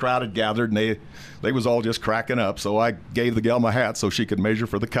now, a crowd had gathered, and they was all just cracking up, so I gave the gal my hat so she could measure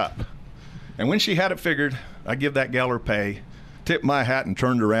for the cup. And when she had it figured, I give that gal her pay, tipped my hat, and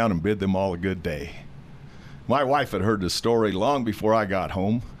turned around and bid them all a good day. My wife had heard the story long before I got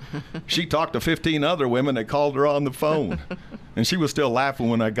home. She talked to 15 other women that called her on the phone, and she was still laughing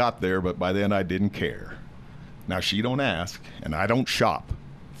when I got there, but by then I didn't care. Now, she don't ask, and I don't shop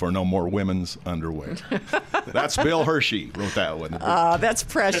for no more women's underwear. That's Bill Hershey wrote that one. That's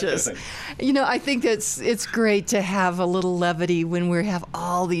precious. You know, I think it's great to have a little levity when we have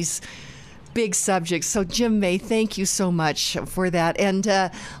all these big subjects. So, Jim May, thank you so much for that. And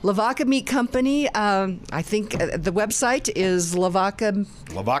Lavaca Meat Company, I think the website is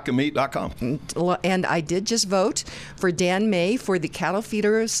LavacaMeat.com. And I did just vote for Dan May for the Cattle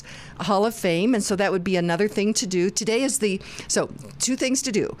Feeders Hall of Fame. And so that would be another thing to do. Today is two things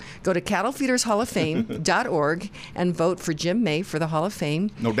to do. Go to cattlefeedershallofFame.org and vote for Jim May for the Hall of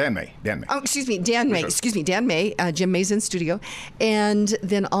Fame. No, Dan May. Oh, excuse me, Dan May. Excuse me, Dan May. Jim May's in studio. And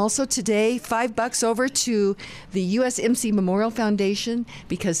then also today, $5 over to the USMC Memorial Foundation,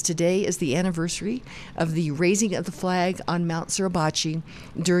 because today is the anniversary of the raising of the flag on Mount Suribachi.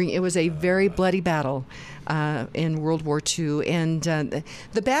 It was a very bloody battle in World War II, and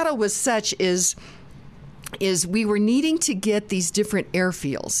the battle was such is we were needing to get these different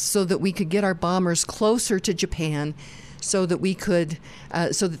airfields so that we could get our bombers closer to Japan, so that we could,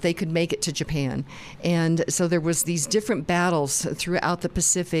 so that they could make it to Japan. And so there was these different battles throughout the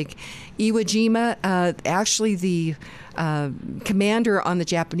Pacific. Iwo Jima, actually the commander on the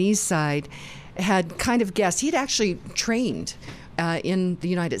Japanese side had kind of guessed. He'd actually trained in the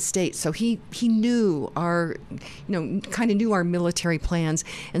United States, so he knew our, kind of knew our military plans,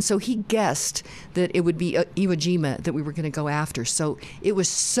 and so he guessed that it would be Iwo Jima that we were going to go after. So it was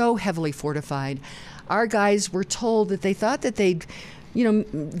so heavily fortified. Our guys were told that they thought that the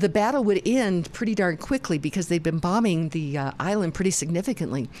battle would end pretty darn quickly because they'd been bombing the island pretty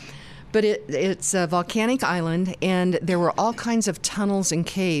significantly. But it's a volcanic island, and there were all kinds of tunnels and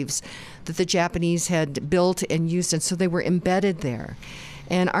caves that the Japanese had built and used, and so they were embedded there.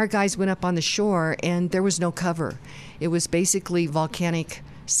 And our guys went up on the shore, and there was no cover. It was basically volcanic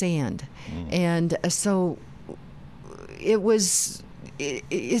sand. And so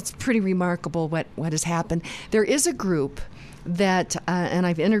it's pretty remarkable what has happened. There is a group that, and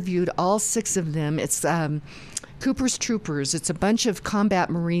I've interviewed all 6 of them. It's Cooper's Troopers. It's a bunch of combat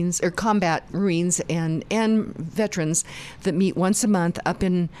Marines and veterans that meet once a month up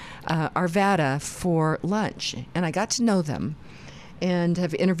in Arvada for lunch. And I got to know them and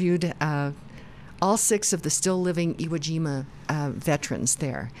have interviewed all 6 of the still living Iwo Jima veterans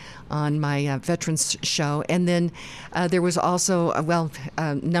there on my veterans show. And then there was also, a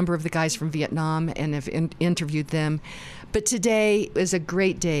number of the guys from Vietnam, and have interviewed them. But today is a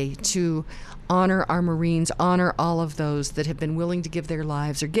great day to honor our Marines, honor all of those that have been willing to give their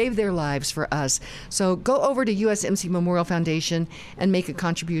lives or gave their lives for us. So go over to USMC Memorial Foundation and make a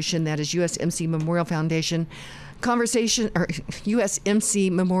contribution. That is USMC Memorial Foundation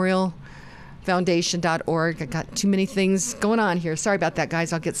USMC Memorial Foundation.org. I got too many things going on here. Sorry about that,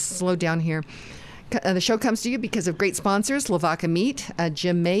 guys. I'll get slowed down here. The show comes to you because of great sponsors, Lavaca Meat.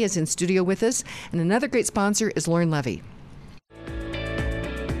 Jim May is in studio with us. And another great sponsor is Lauren Levy.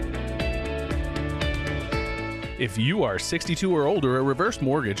 If you are 62 or older, a reverse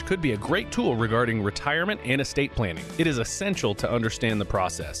mortgage could be a great tool regarding retirement and estate planning. It is essential to understand the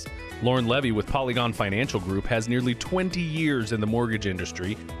process. Lauren Levy with Polygon Financial Group has nearly 20 years in the mortgage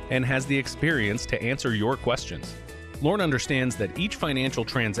industry and has the experience to answer your questions. Lauren understands that each financial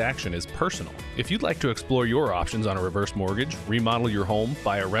transaction is personal. If you'd like to explore your options on a reverse mortgage, remodel your home,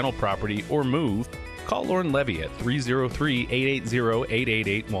 buy a rental property, or move, call Lauren Levy at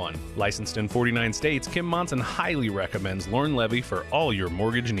 303-880-8881. Licensed in 49 states, Kim Monson highly recommends Lauren Levy for all your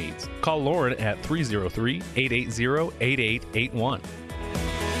mortgage needs. Call Lauren at 303-880-8881.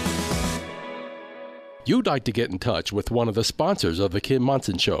 You'd like to get in touch with one of the sponsors of The Kim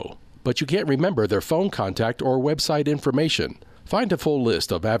Monson Show, but you can't remember their phone contact or website information. Find a full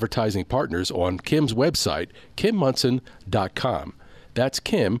list of advertising partners on Kim's website, kimmonson.com. That's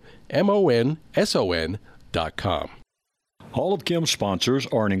Kim, MONSON.com. All of Kim's sponsors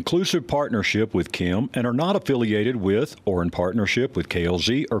are an inclusive partnership with Kim and are not affiliated with or in partnership with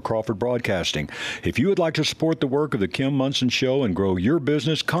KLZ or Crawford Broadcasting. If you would like to support the work of the Kim Monson Show and grow your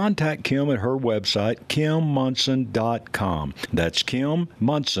business, contact Kim at her website, kimmonson.com. That's Kim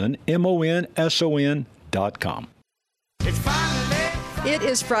Monson, MONSON.com. It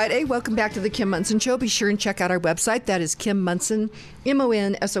is Friday. Welcome back to the Kim Monson Show. Be sure and check out our website. That is Kim Monson,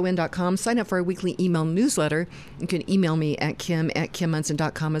 MONSON.com. Sign up for our weekly email newsletter. You can email me at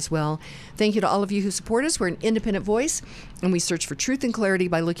kim@kimmonson.com as well. Thank you to all of you who support us. We're an independent voice, and we search for truth and clarity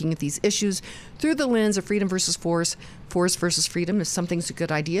by looking at these issues through the lens of freedom versus force. Force versus freedom. If something's a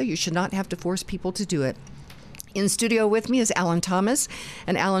good idea, you should not have to force people to do it. In studio with me is Alan Thomas.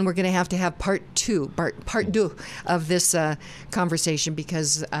 And Alan, we're going to have part two of this conversation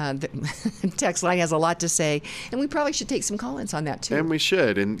because the text line has a lot to say. And we probably should take some call-ins on that, too. And we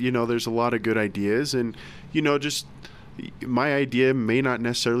should. And, there's a lot of good ideas. And, just my idea may not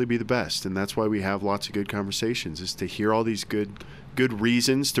necessarily be the best. And that's why we have lots of good conversations, is to hear all these good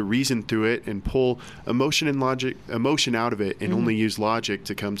reasons, to reason through it and pull emotion out of it and only use logic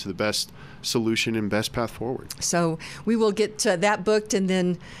to come to the best solution and best path forward. So we will get that booked, and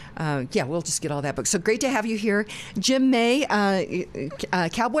then we'll just get all that booked. So great to have you here. Jim May,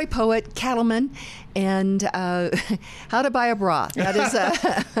 cowboy poet, cattleman, and How to Buy a Bra. That is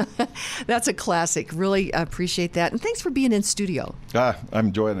that's a classic. Really appreciate that, and thanks for being in studio. I'm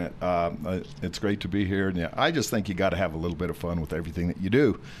enjoying it. It's great to be here, and I just think you got to have a little bit of fun with everything that you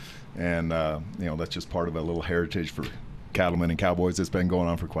do, and that's just part of a little heritage for cattlemen and cowboys that's been going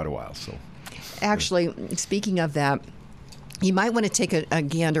on for quite a while. So, actually, speaking of that, you might want to take a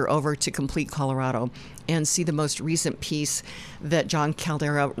gander over to Complete Colorado and see the most recent piece that John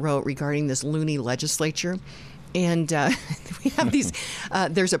Caldera wrote regarding this loony legislature. And we have these,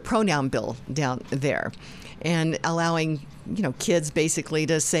 there's a pronoun bill down there, and allowing, kids basically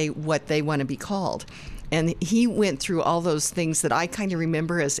to say what they want to be called. And he went through all those things that I kind of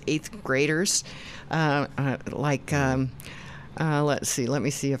remember as 8th graders, let's see. Let me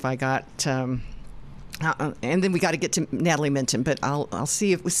see if I got. And then we got to get to Natalie Menten, but I'll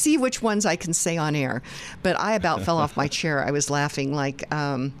see which ones I can say on air. But I about fell off my chair. I was laughing like.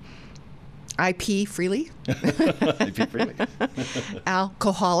 I pee freely. I pee freely.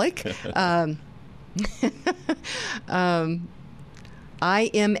 Alcoholic.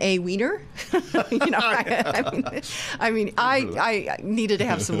 I am a wiener. I needed to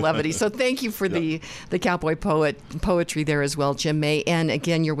have some levity. So thank you for the cowboy poetry there as well, Jim May. And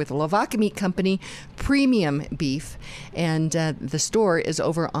again, you're with the Lavaca Meat Company, premium beef, and the store is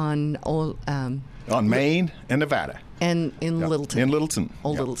over on Maine and Nevada. And in Littleton. In Littleton.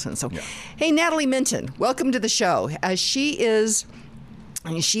 Littleton. So, hey, Natalie Menten, welcome to the show. She is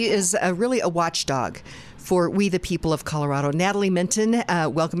really a watchdog for we the people of Colorado. Natalie Menten,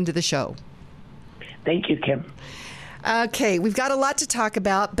 welcome to the show. Thank you, Kim. Okay, we've got a lot to talk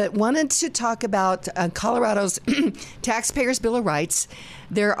about, but wanted to talk about Colorado's Taxpayers' Bill of Rights.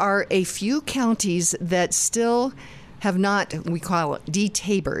 There are a few counties that still have not, we call it,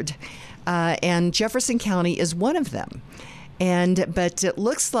 detabored, and Jefferson County is one of them. But it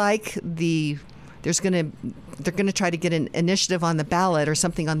looks like they're going to try to get an initiative on the ballot or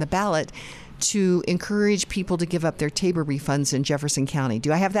something on the ballot to encourage people to give up their TABOR refunds in Jefferson County.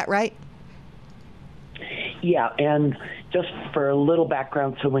 Do I have that right? Yeah, and just for a little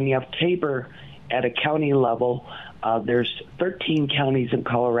background, so when you have TABOR at a county level, there's 13 counties in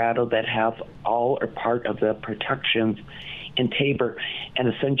Colorado that have all or part of the protections and TABOR,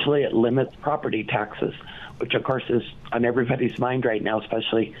 and essentially it limits property taxes, which of course is on everybody's mind right now,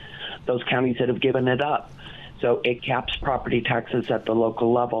 especially those counties that have given it up. So it caps property taxes at the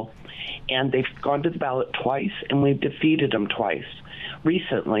local level. And they've gone to the ballot twice, and we've defeated them twice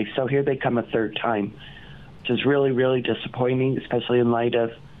recently. So here they come a third time, which is really, really disappointing, especially in light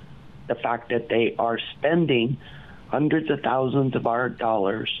of the fact that they are spending hundreds of thousands of our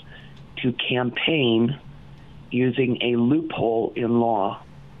dollars to campaign using a loophole in law.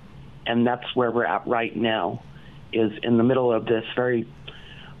 And that's where we're at right now, is in the middle of this very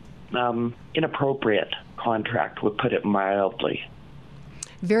inappropriate contract, we'll put it mildly.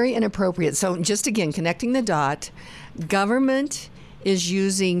 Very inappropriate. So just again, connecting the dot, government is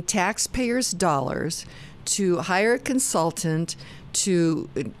using taxpayers' dollars to hire a consultant to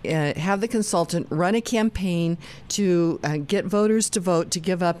have the consultant run a campaign to get voters to vote to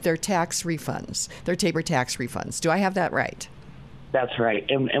give up their tax refunds, their TABOR tax refunds. Do I have that right? That's right.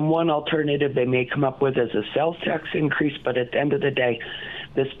 And one alternative they may come up with is a sales tax increase, but at the end of the day,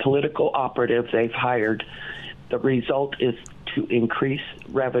 this political operative they've hired, the result is to increase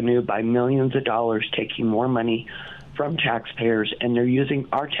revenue by millions of dollars, taking more money from taxpayers, and they're using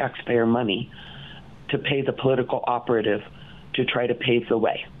our taxpayer money to pay the political operative to try to pave the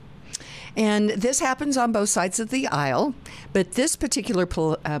way. And this happens on both sides of the aisle, but this particular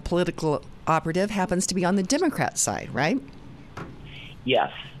political operative happens to be on the Democrat side, right?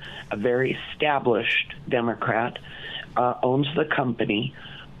 Yes, a very established Democrat owns the company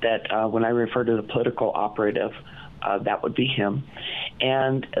that when I refer to the political operative, that would be him,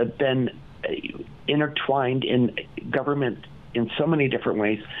 and been intertwined in government in so many different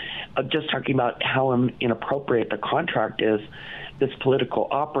ways. Just talking about how inappropriate the contract is, this political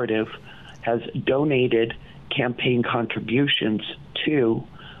operative has donated campaign contributions to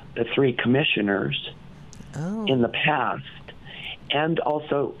the three commissioners in the past, and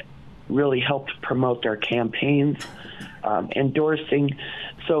also really helped promote their campaigns, endorsing.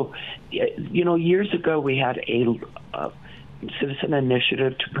 So, years ago we had a citizen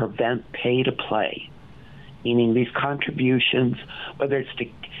initiative to prevent pay-to-play, meaning these contributions, whether it's to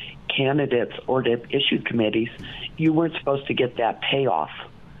candidates or to issue committees, you weren't supposed to get that payoff.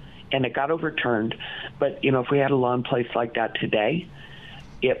 And it got overturned. But, if we had a law in place like that today,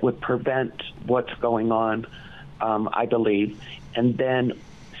 it would prevent what's going on, I believe. And then,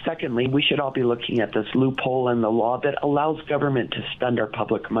 secondly, we should all be looking at this loophole in the law that allows government to spend our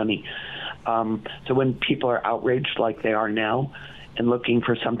public money. So when people are outraged like they are now and looking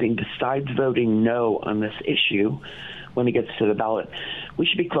for something besides voting no on this issue when it gets to the ballot, we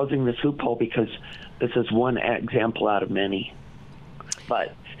should be closing this loophole, because this is one example out of many.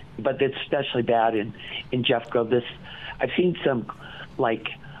 But it's especially bad in Jeffco. I've seen some like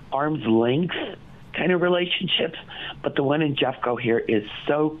arm's length kind of relationships, but the one in Jeffco here is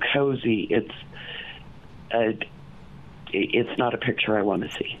so cozy. It's not a picture I want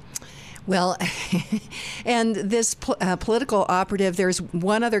to see. Well, and this political operative, there's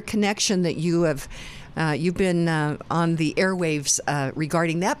one other connection that you've been on the airwaves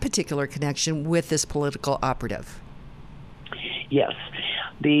regarding that particular connection with this political operative. Yes.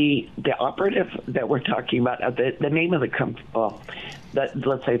 The operative that we're talking about, the name of the company,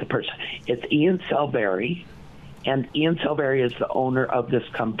 let's say the person, it's Ian Selberry, and Ian Selberry is the owner of this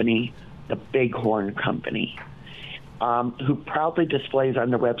company, the Bighorn Company, who proudly displays on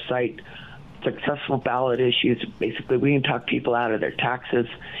their website successful ballot issues. Basically, we can talk people out of their taxes.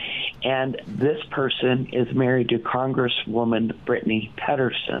 And this person is married to Congresswoman Brittany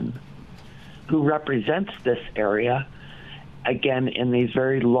Pedersen, who represents this area, again, in these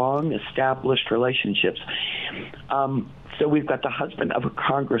very long established relationships. So we've got the husband of a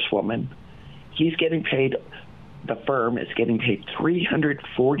congresswoman. He's getting paid, the firm is getting paid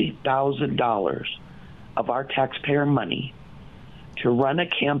 $340,000 of our taxpayer money to run a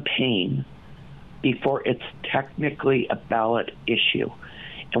campaign before it's technically a ballot issue.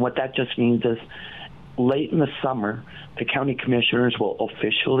 And what that just means is late in the summer, the county commissioners will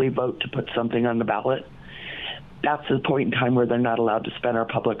officially vote to put something on the ballot. That's the point in time where they're not allowed to spend our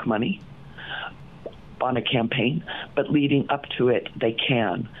public money on a campaign, but leading up to it, they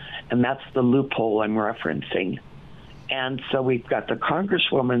can. And that's the loophole I'm referencing. And so we've got the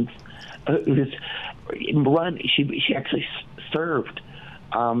congresswoman who's run, she actually served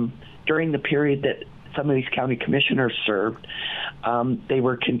during the period that some of these county commissioners served. They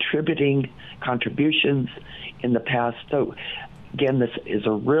were contributions in the past. So again, this is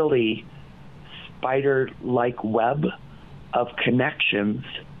a really spider-like web of connections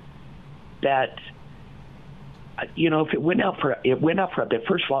that if it went up for a bit.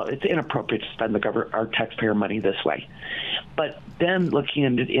 First of all, it's inappropriate to spend our taxpayer money this way. But then looking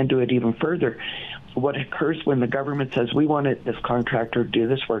into it even further, what occurs when the government says we want this contractor to do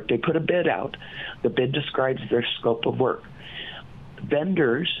this work, they put a bid out. The bid describes their scope of work.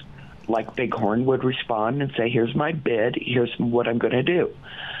 Vendors like Bighorn would respond and say, here's my bid, here's what I'm going to do.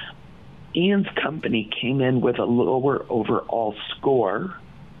 Ian's company came in with a lower overall score,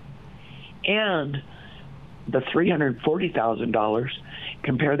 and the $340,000,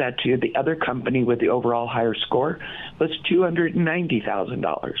 compare that to the other company with the overall higher score, was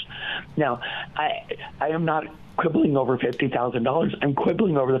 $290,000. Now, I am not quibbling over $50,000. I'm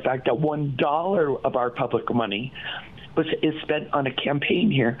quibbling over the fact that $1 of our public money is spent on a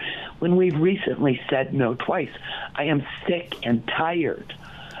campaign here when we've recently said no twice. I am sick and tired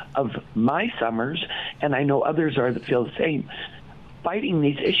of my summers, and I know others feel the same, fighting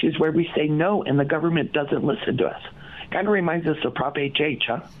these issues where we say no and the government doesn't listen to us. Kind of reminds us of Prop HH,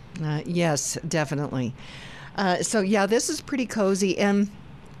 huh? Yes, definitely. This is pretty cozy. And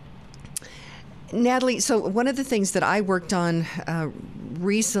Natalie, so one of the things that I worked on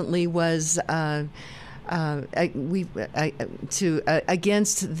recently was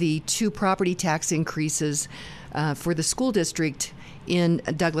against the 2 property tax increases for the school district in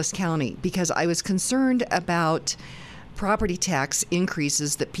Douglas County, because I was concerned about property tax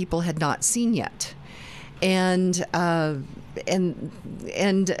increases that people had not seen yet. And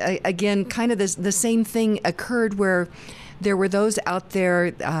again, kind of the same thing occurred where there were those out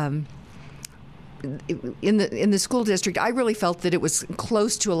there in the school district. I really felt that it was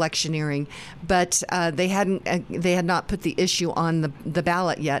close to electioneering, but they had not put the issue on the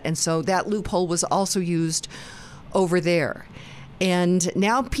ballot yet, and so that loophole was also used over there. And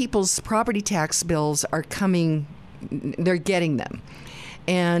now people's property tax bills are coming; they're getting them.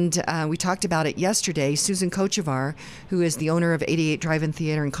 And we talked about it yesterday. Susan Kochevar, who is the owner of 88 Drive-In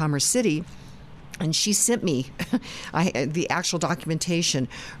Theater in Commerce City, and she sent me the actual documentation.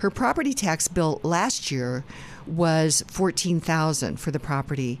 Her property tax bill last year was $14,000 for the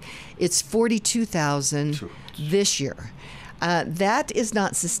property. It's $42,000 this year. That is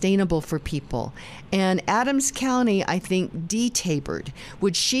not sustainable for people. And Adams County, I think, detabored.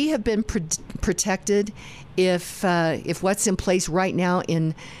 Would she have been protected if what's in place right now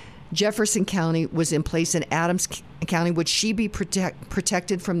in Jefferson County was in place in Adams County? Would she be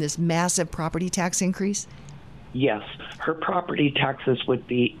protected from this massive property tax increase? Yes. Her property taxes would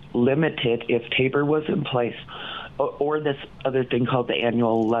be limited if TABOR was in place, or this other thing called the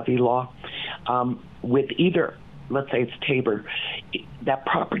annual levy law. With either, let's say it's TABOR, that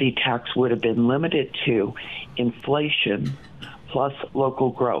property tax would have been limited to inflation plus local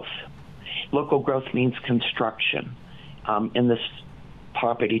growth. Local growth means construction in this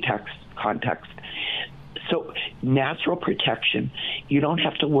property tax context. So natural protection, you don't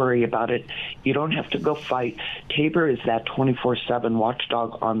have to worry about it. You don't have to go fight. TABOR is that 24/7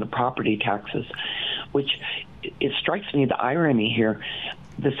 watchdog on the property taxes, which it strikes me the irony here.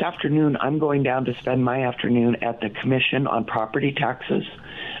 This afternoon, I'm going down to spend my afternoon at the Commission on Property Taxes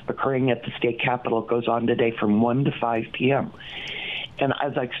occurring at the state capitol. It goes on today from 1 to 5 p.m. And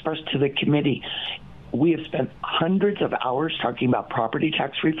as I expressed to the committee, we have spent hundreds of hours talking about property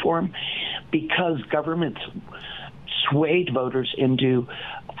tax reform because governments swayed voters into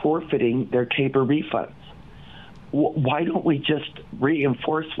forfeiting their TABOR refunds. Why don't we just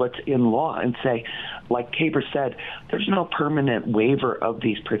reinforce what's in law and say, like TABOR said, there's no permanent waiver of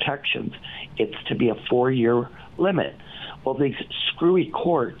these protections. It's to be a 4-year limit. Well, these screwy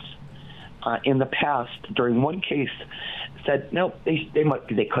courts in the past, during one case, said, no, they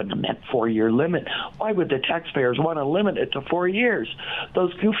couldn't have meant 4-year limit. Why would the taxpayers want to limit it to 4 years?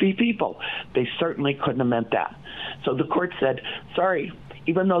 Those goofy people. They certainly couldn't have meant that. So the court said, sorry,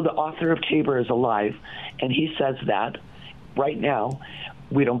 even though the author of TABOR is alive and he says that, right now,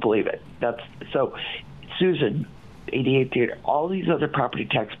 we don't believe it. So Susan, 88 Theater, all these other property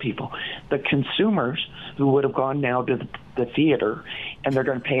tax people, the consumers who would have gone now to the theater and they're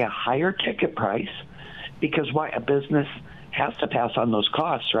going to pay a higher ticket price because why? A business has to pass on those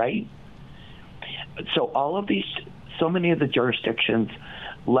costs, right? So all of these, so many of the jurisdictions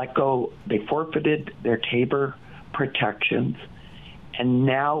let go, they forfeited their TABOR protections, and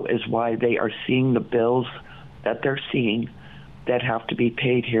now is why they are seeing the bills that they're seeing that have to be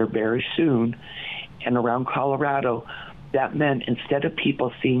paid here very soon. And around Colorado, that meant instead of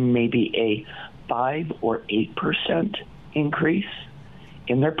people seeing maybe a 5 or 8% increase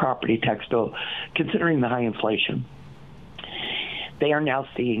in their property tax bill, considering the high inflation, they are now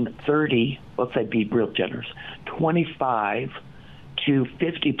seeing 30, let's say be real generous, 25 to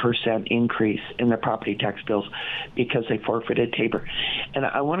 50% increase in their property tax bills because they forfeited TABOR. And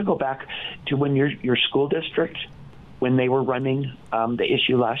I want to go back to when your school district, when they were running the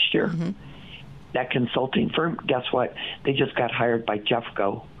issue last year, that consulting firm, guess what? They just got hired by Jefferson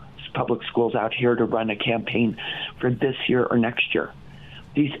Co. Public schools out here to run a campaign for this year or next year.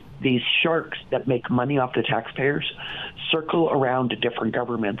 These sharks that make money off the taxpayers circle around to different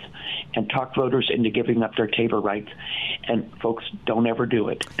governments and talk voters into giving up their TABOR rights. And folks, don't ever do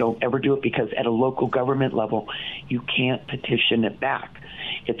it. Don't ever do it, because at a local government level, you can't petition it back.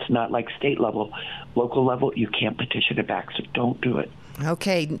 It's not like state level. Local level, you can't petition it back, so don't do it.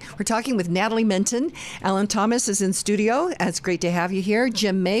 Okay, we're talking with Natalie Menten. Alan Thomas is in studio. It's great to have you here.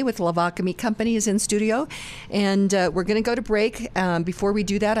 Jim May with Lavaca Meat Company is in studio. And we're going to go to break. Before we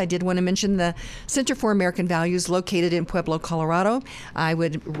do that, I did want to mention the Center for American Values located in Pueblo, Colorado. I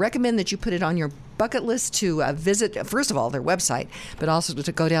would recommend that you put it on your bucket list to visit, first of all, their website, but also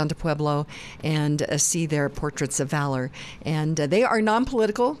to go down to Pueblo and see their portraits of valor. And they are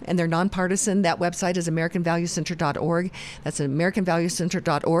non-political and they're nonpartisan. That website is AmericanValueCenter.org. That's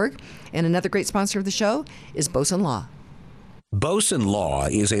AmericanValueCenter.org. And another great sponsor of the show is Boson Law. Boson Law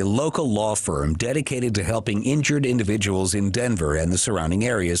is a local law firm dedicated to helping injured individuals in Denver and the surrounding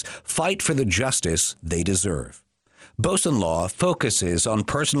areas fight for the justice they deserve. Boson Law focuses on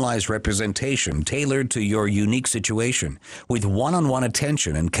personalized representation tailored to your unique situation, with one-on-one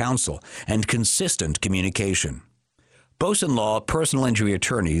attention and counsel and consistent communication. Boson Law personal injury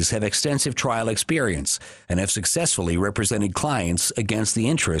attorneys have extensive trial experience and have successfully represented clients against the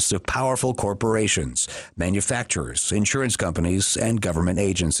interests of powerful corporations, manufacturers, insurance companies, and government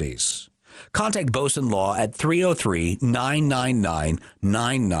agencies. Contact Boson Law at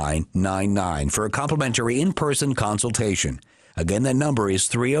 303-999-9999 for a complimentary in-person consultation. Again, that number is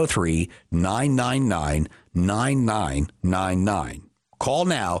 303-999-9999. Call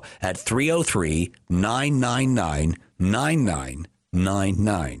now at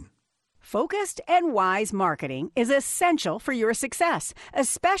 303-999-9999. Focused and wise marketing is essential for your success,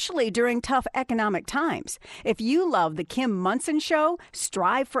 especially during tough economic times. If you love The Kim Munson Show,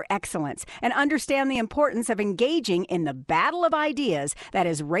 strive for excellence and understand the importance of engaging in the battle of ideas that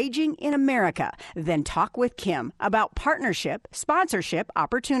is raging in America, then talk with Kim about partnership, sponsorship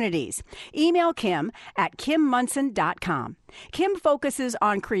opportunities. Email Kim at kimmunson.com. Kim focuses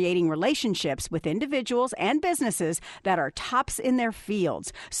on creating relationships with individuals and businesses that are tops in their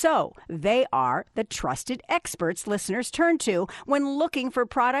fields. So they are the trusted experts listeners turn to when looking for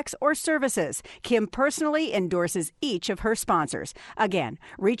products or services. Kim personally endorses each of her sponsors. Again,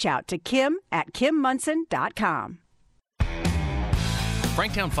 reach out to Kim at kimmunson.com.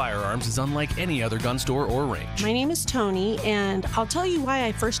 Franktown Firearms is unlike any other gun store or range. My name is Tony, and I'll tell you why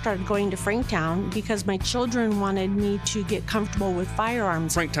I first started going to Franktown, because my children wanted me to get comfortable with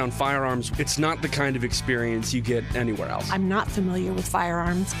firearms. Franktown Firearms, it's not the kind of experience you get anywhere else. I'm not familiar with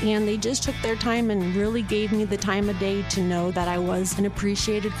firearms, and they just took their time and really gave me the time of day to know that I was an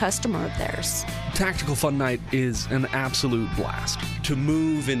appreciated customer of theirs. Tactical Fun Night is an absolute blast. To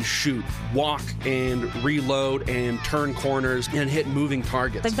move and shoot, walk and reload and turn corners and hit moving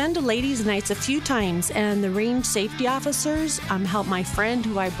targets. I've been to ladies' nights a few times, and the range safety officers helped my friend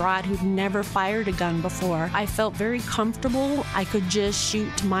who I brought who'd never fired a gun before. I felt very comfortable. I could just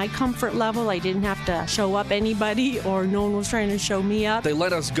shoot to my comfort level. I didn't have to show up anybody, or no one was trying to show me up. They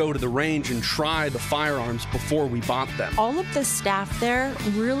let us go to the range and try the firearms before we bought them. All of the staff there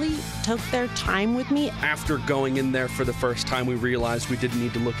really took their time with me. After going in there for the first time, we realized we didn't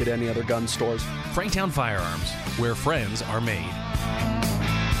need to look at any other gun stores. Franktown Firearms, where friends are made.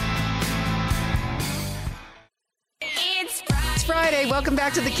 It's Friday. Welcome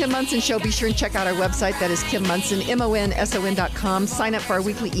back to the Kim Munson Show. Be sure and check out our website. That is Kim Munson, MONSON.com. Sign up for our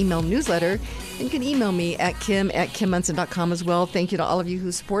weekly email newsletter. And you can email me at kim@kimmunson.com as well. Thank you to all of you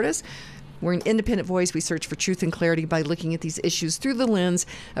who support us. We're an independent voice. We search for truth and clarity by looking at these issues through the lens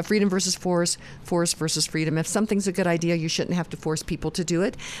of freedom versus force, force versus freedom. If something's a good idea, you shouldn't have to force people to do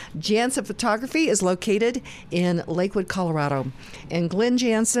it. Jansen Photography is located in Lakewood, Colorado. And Glenn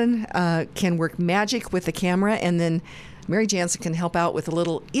Jansen can work magic with the camera, and then Mary Jansen can help out with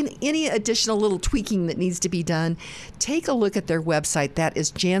any additional little tweaking that needs to be done. Take a look at their website. That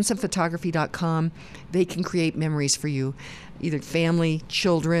is jansenphotography.com. They can create memories for you, either family,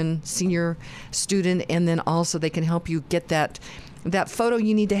 children, senior student, and then also they can help you get that photo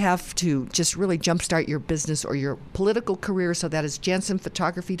you need to have to just really jumpstart your business or your political career. So that is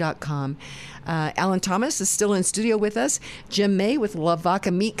jansenphotography.com. Alan Thomas is still in studio with us. Jim May with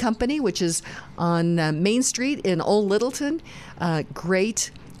Lavaca Meat Company, which is on Main Street in Old Littleton. Great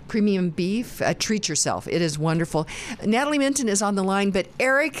premium beef. Treat yourself. It is wonderful. Natalie Menten is on the line, but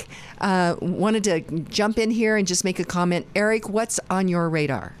Eric wanted to jump in here and just make a comment. Eric, what's on your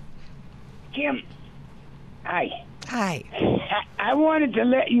radar? Kim, hi. Hi. I wanted to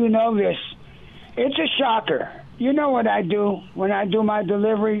let you know this. It's a shocker. You know what I do when I do my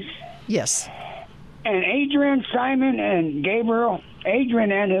deliveries? Yes. And Adrian, Simon, and Gabriel,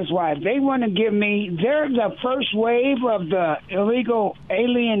 Adrian and his wife, they want to give me, they're the first wave of the illegal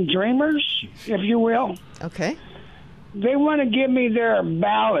alien dreamers, if you will. Okay. They want to give me their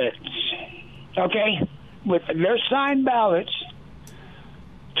ballots, okay, with their signed ballots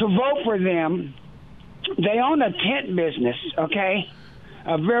to vote for them. They own a tent business, okay,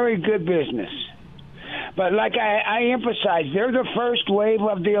 a very good business. But like I emphasize, they're the first wave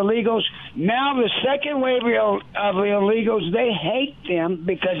of the illegals. Now the second wave of the illegals, they hate them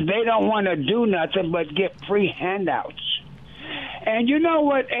because they don't want to do nothing but get free handouts. And you know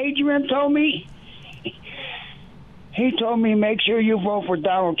what Adrian told me? He told me, make sure you vote for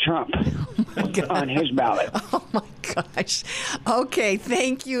Donald Trump on his ballot. Oh, my gosh. Okay,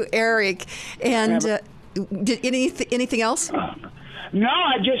 thank you, Eric. And anything else? No,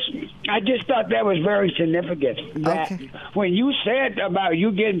 I just thought that was very significant. That when you said about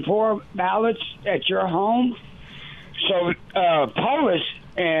you getting 4 ballots at your home, so Polis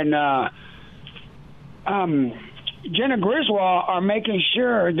and Jenna Griswold are making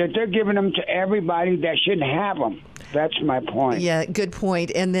sure that they're giving them to everybody that shouldn't have them. That's my point. Yeah, good point.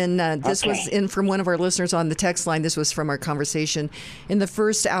 And then this was in from one of our listeners on the text line. This was from our conversation in the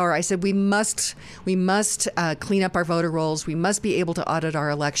first hour. I said we must clean up our voter rolls. We must be able to audit our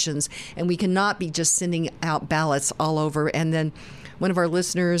elections, and we cannot be just sending out ballots all over. And then one of our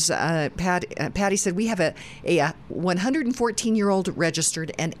listeners, Patty, said we have a 114-year-old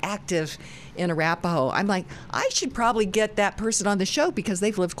registered and active in Arapahoe. I'm like, I should probably get that person on the show because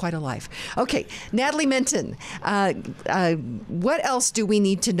they've lived quite a life. Okay, Natalie Menten, what else do we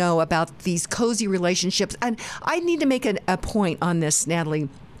need to know about these cozy relationships? And I need to make a point on this, Natalie.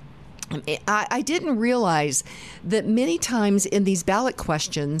 I didn't realize that many times in these ballot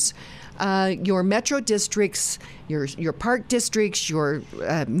questions, your metro districts, your park districts, your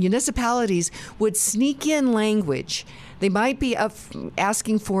municipalities would sneak in language. They might be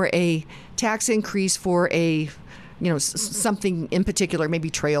asking for a tax increase for something in particular, maybe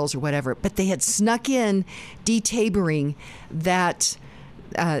trails or whatever, but they had snuck in detabering that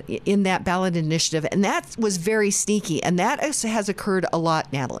in that ballot initiative, and that was very sneaky, and that has occurred a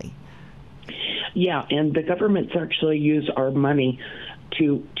lot, Natalie. Yeah, and the governments actually use our money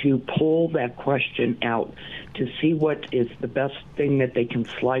to pull that question out to see what is the best thing that they can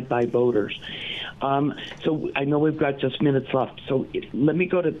slide by voters. So I know we've got just minutes left. So let me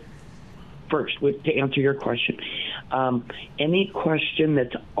go to first to answer your question. Any question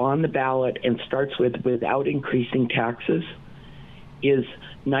that's on the ballot and starts with without increasing taxes is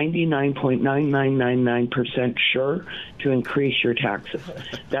 99.9999% sure to increase your taxes.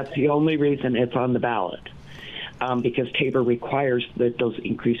 That's the only reason it's on the ballot. Because TABOR requires that those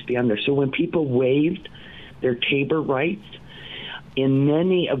increases be on there. So when people waived their TABOR rights, in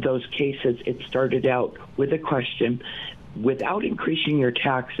many of those cases, it started out with a question, without increasing your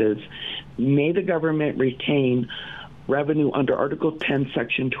taxes, may the government retain revenue under Article 10,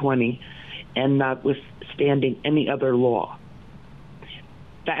 Section 20, and notwithstanding any other law.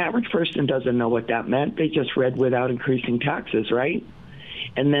 The average person doesn't know what that meant. They just read without increasing taxes, right?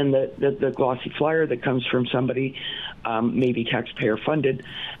 And then the glossy flyer that comes from somebody, maybe taxpayer funded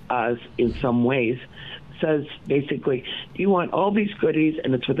in some ways, says basically, do you want all these goodies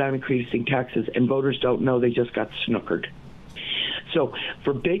and it's without increasing taxes, and voters don't know, they just got snookered. So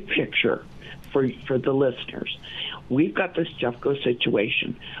for big picture, for the listeners, we've got this Jeffco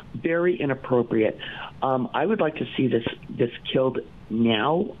situation, very inappropriate. I would like to see this killed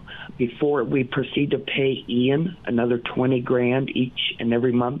now before we proceed to pay Ian another $20,000 each and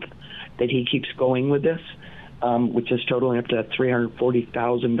every month that he keeps going with this, which is totaling up to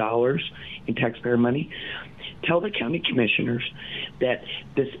 $340,000 in taxpayer money. Tell the county commissioners that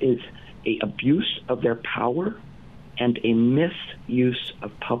this is an abuse of their power and a misuse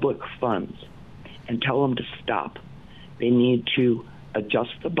of public funds, and tell them to stop. They need to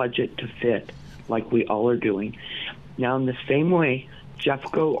adjust the budget to fit like we all are doing. Now, in the same way,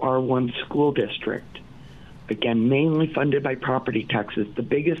 Jeffco R1 School District, again, mainly funded by property taxes, the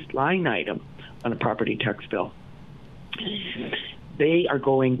biggest line item on a property tax bill, they are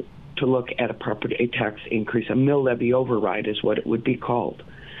going to look at a property tax increase. A mill levy override is what it would be called,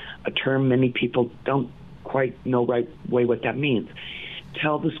 a term many people don't quite know right way what that means.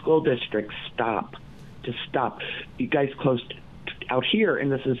 Tell the school district stop. You guys closed out here,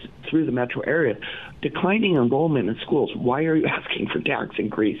 and this is through the metro area, declining enrollment in schools. Why are you asking for tax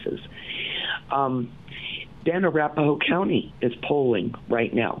increases? Then Arapahoe County is polling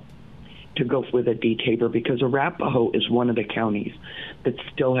right now to go with a D-TABOR because Arapahoe is one of the counties that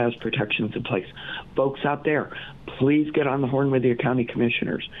still has protections in place. Folks out there, please get on the horn with your county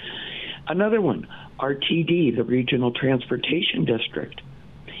commissioners. Another one, RTD, the Regional Transportation District,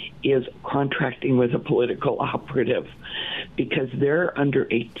 is contracting with a political operative because they're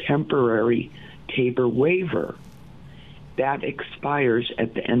under a temporary TABOR waiver that expires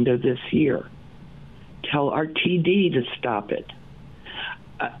at the end of this year. Tell RTD to stop it.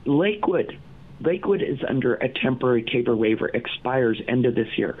 Lakewood is under a temporary TABOR waiver, expires end of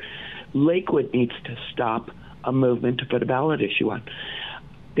this year. Lakewood needs to stop a movement to put a ballot issue on.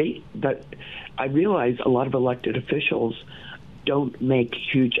 I realize a lot of elected officials don't make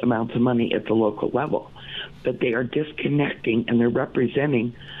huge amounts of money at the local level, but they are disconnecting and they're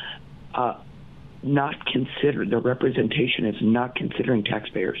representing their representation is not considering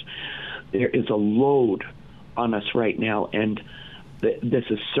taxpayers. There is a load on us right now, and this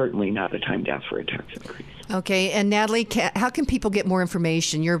is certainly not a time to ask for a tax increase. Okay, and Natalie, how can people get more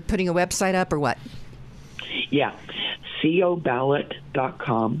information? You're putting a website up or what? Yeah,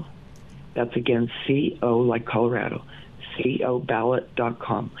 coballot.com. That's again, CO like Colorado,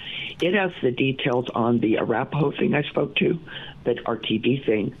 coballot.com. It has the details on the Arapahoe thing I spoke to, the RTD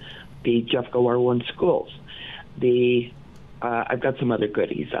thing, the Jeffco R1 schools. I've got some other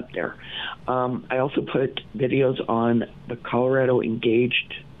goodies up there. I also put videos on the Colorado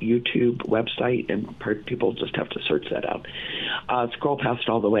Engaged YouTube website, and people just have to search that out. Scroll past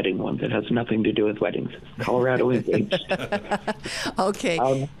all the wedding ones. It has nothing to do with weddings. Colorado Engaged.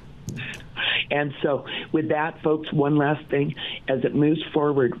 Okay. And so with that, folks, one last thing. As it moves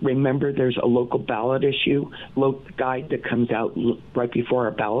forward, remember there's a local ballot issue guide that comes out right before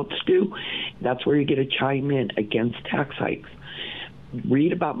our ballots due. That's where you get to chime in against tax hikes.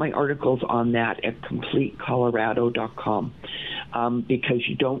 Read about my articles on that at CompleteColorado.com because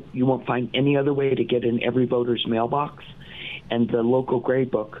you won't find any other way to get in every voter's mailbox, and the local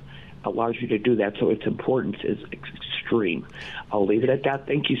grade book allows you to do that, so its importance is extreme. I'll leave it at that.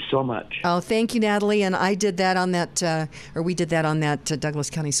 Thank you so much. Oh, thank you, Natalie. And I did that on that, we did that on that Douglas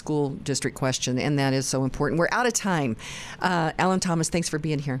County School District question, and that is so important. We're out of time. Alan Thomas, thanks for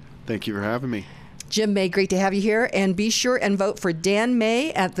being here. Thank you for having me. Jim May, great to have you here. And be sure and vote for Dan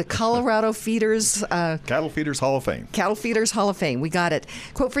May at the Colorado Feeders... Cattle Feeders Hall of Fame. Cattle Feeders Hall of Fame. We got it.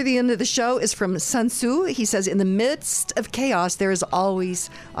 Quote for the end of the show is from Sun Tzu. He says, in the midst of chaos, there is always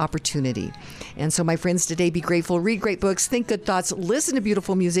opportunity. And so, my friends, today, be grateful, read great books, think good thoughts, listen to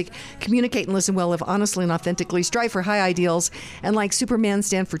beautiful music, communicate and listen well, live honestly and authentically, strive for high ideals, and like Superman,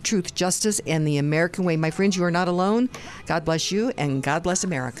 stand for truth, justice, and the American way. My friends, you are not alone. God bless you, and God bless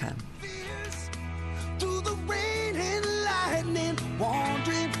America.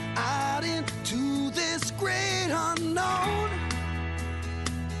 Wandering out into this great unknown,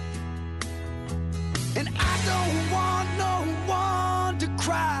 and I don't want no one to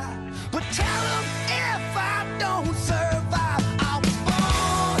cry, but tell them if I don't survive, I was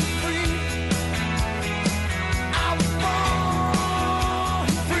born free. I was born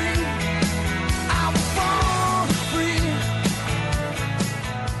free. I was born free.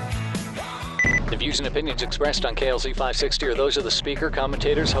 The views and opinions expressed on KLZ 560 are those of the speaker,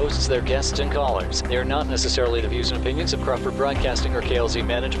 commentators, hosts, their guests, and callers. They are not necessarily the views and opinions of Crawford Broadcasting or KLZ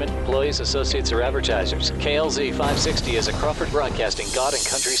management, employees, associates, or advertisers. KLZ 560 is a Crawford Broadcasting God and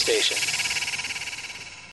Country station.